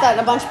quests that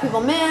a bunch of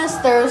people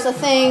missed. There's a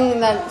thing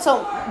that,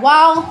 so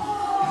while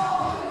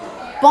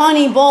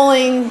Bonnie's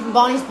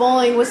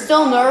bowling was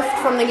still nerfed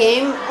from the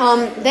game,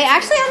 they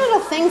actually added a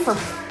thing for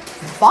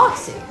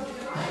Foxy,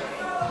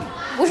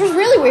 which was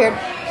really weird.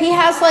 He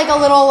has like a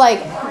little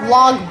like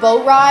log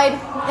boat ride.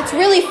 It's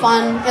really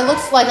fun. It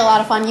looks like a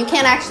lot of fun. You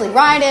can't actually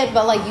ride it,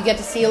 but like you get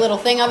to see a little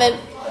thing of it.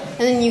 And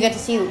then you get to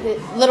see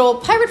little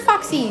Pirate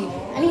Foxy.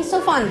 And he's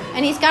so fun.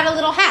 And he's got a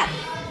little hat.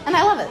 And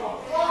I love it.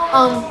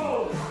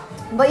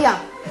 But yeah.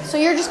 So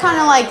you're just kind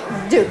of like,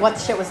 dude, what the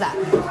shit was that?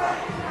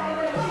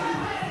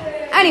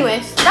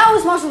 Anyways, that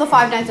was most of the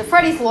Five Nights at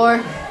Freddy's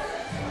lore.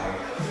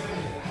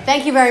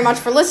 Thank you very much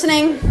for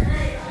listening.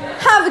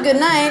 Have a good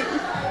night.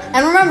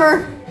 And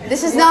remember,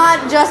 this is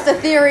not just a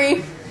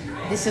theory.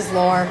 This is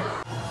lore.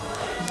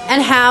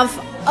 And have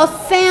a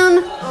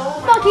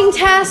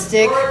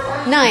fan-fucking-tastic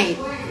night.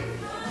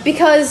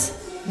 Because,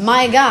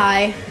 my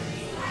guy,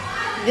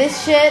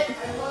 this shit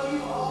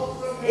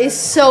is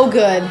so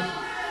good.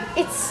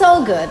 It's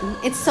so good.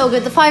 It's so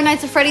good. The Five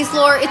Nights at Freddy's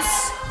lore,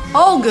 it's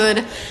so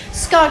good.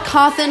 Scott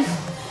Cawthon,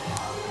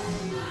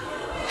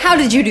 how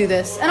did you do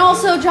this? And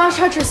also, Josh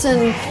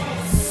Hutcherson,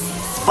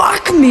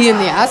 fuck me in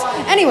the ass.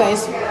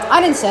 Anyways, I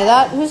didn't say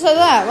that. Who said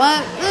that?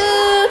 What?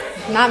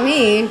 Not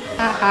me.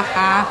 Ha ha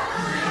ha.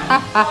 Ha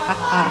ha ha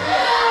ha.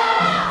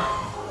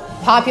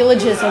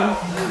 Populism.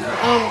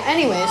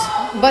 Anyways,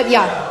 but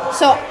yeah.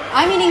 So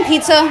I'm eating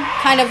pizza.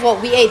 Kind of, well,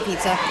 we ate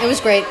pizza. It was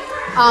great.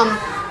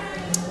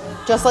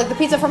 Just like the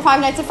pizza from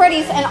Five Nights at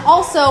Freddy's. And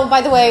also,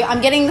 by the way,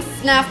 I'm getting the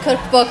FNaF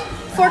cookbook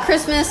for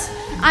Christmas.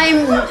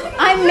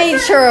 I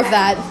made sure of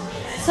that.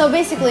 So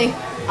basically,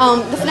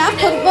 the FNaF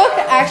cookbook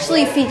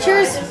actually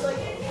features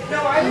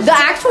the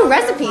actual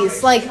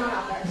recipes, like,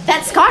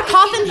 that Scott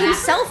Cawthon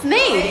himself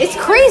made. It's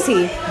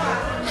crazy.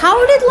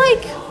 How?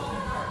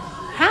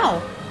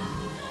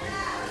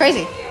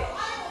 Crazy.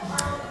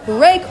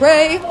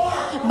 Cray.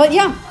 But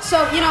yeah,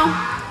 so, you know,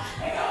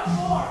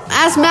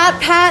 as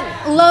Matt Pat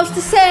loves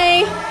to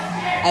say,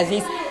 as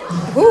he also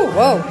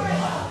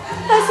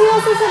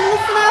said in the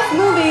FNaF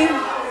movie,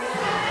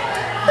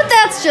 but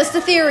that's just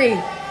a theory.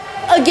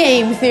 A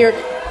game theory.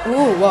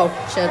 Ooh, whoa,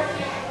 shit.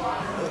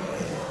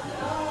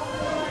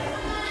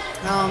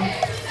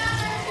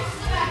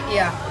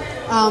 Yeah.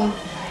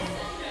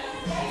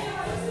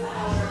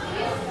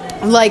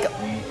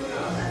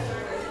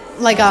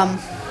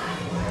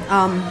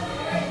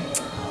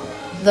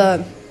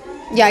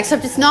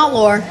 Except it's not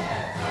lore.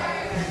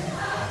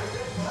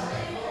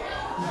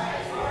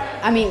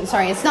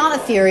 It's not a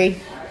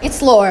theory.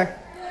 It's lore.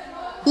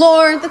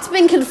 Lore that's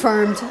been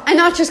confirmed. And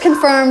not just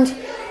confirmed,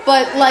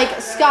 but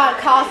like Scott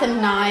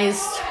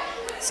Cawthonized.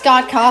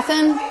 Scott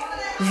Cawthon,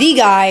 the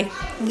guy,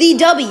 the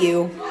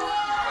W,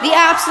 the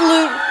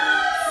absolute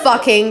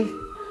fucking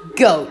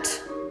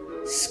GOAT.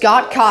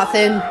 Scott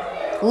Cawthon.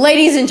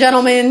 Ladies and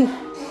gentlemen,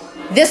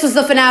 this was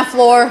the FNaF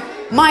lore.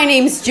 My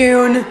name's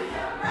June.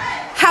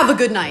 Have a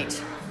good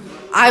night.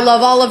 I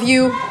love all of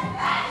you,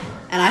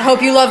 and I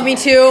hope you love me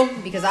too,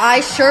 because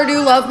I sure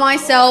do love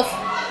myself.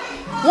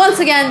 Once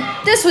again,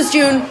 this was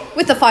June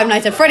with the Five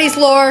Nights at Freddy's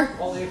lore,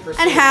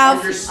 and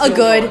have a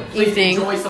good evening.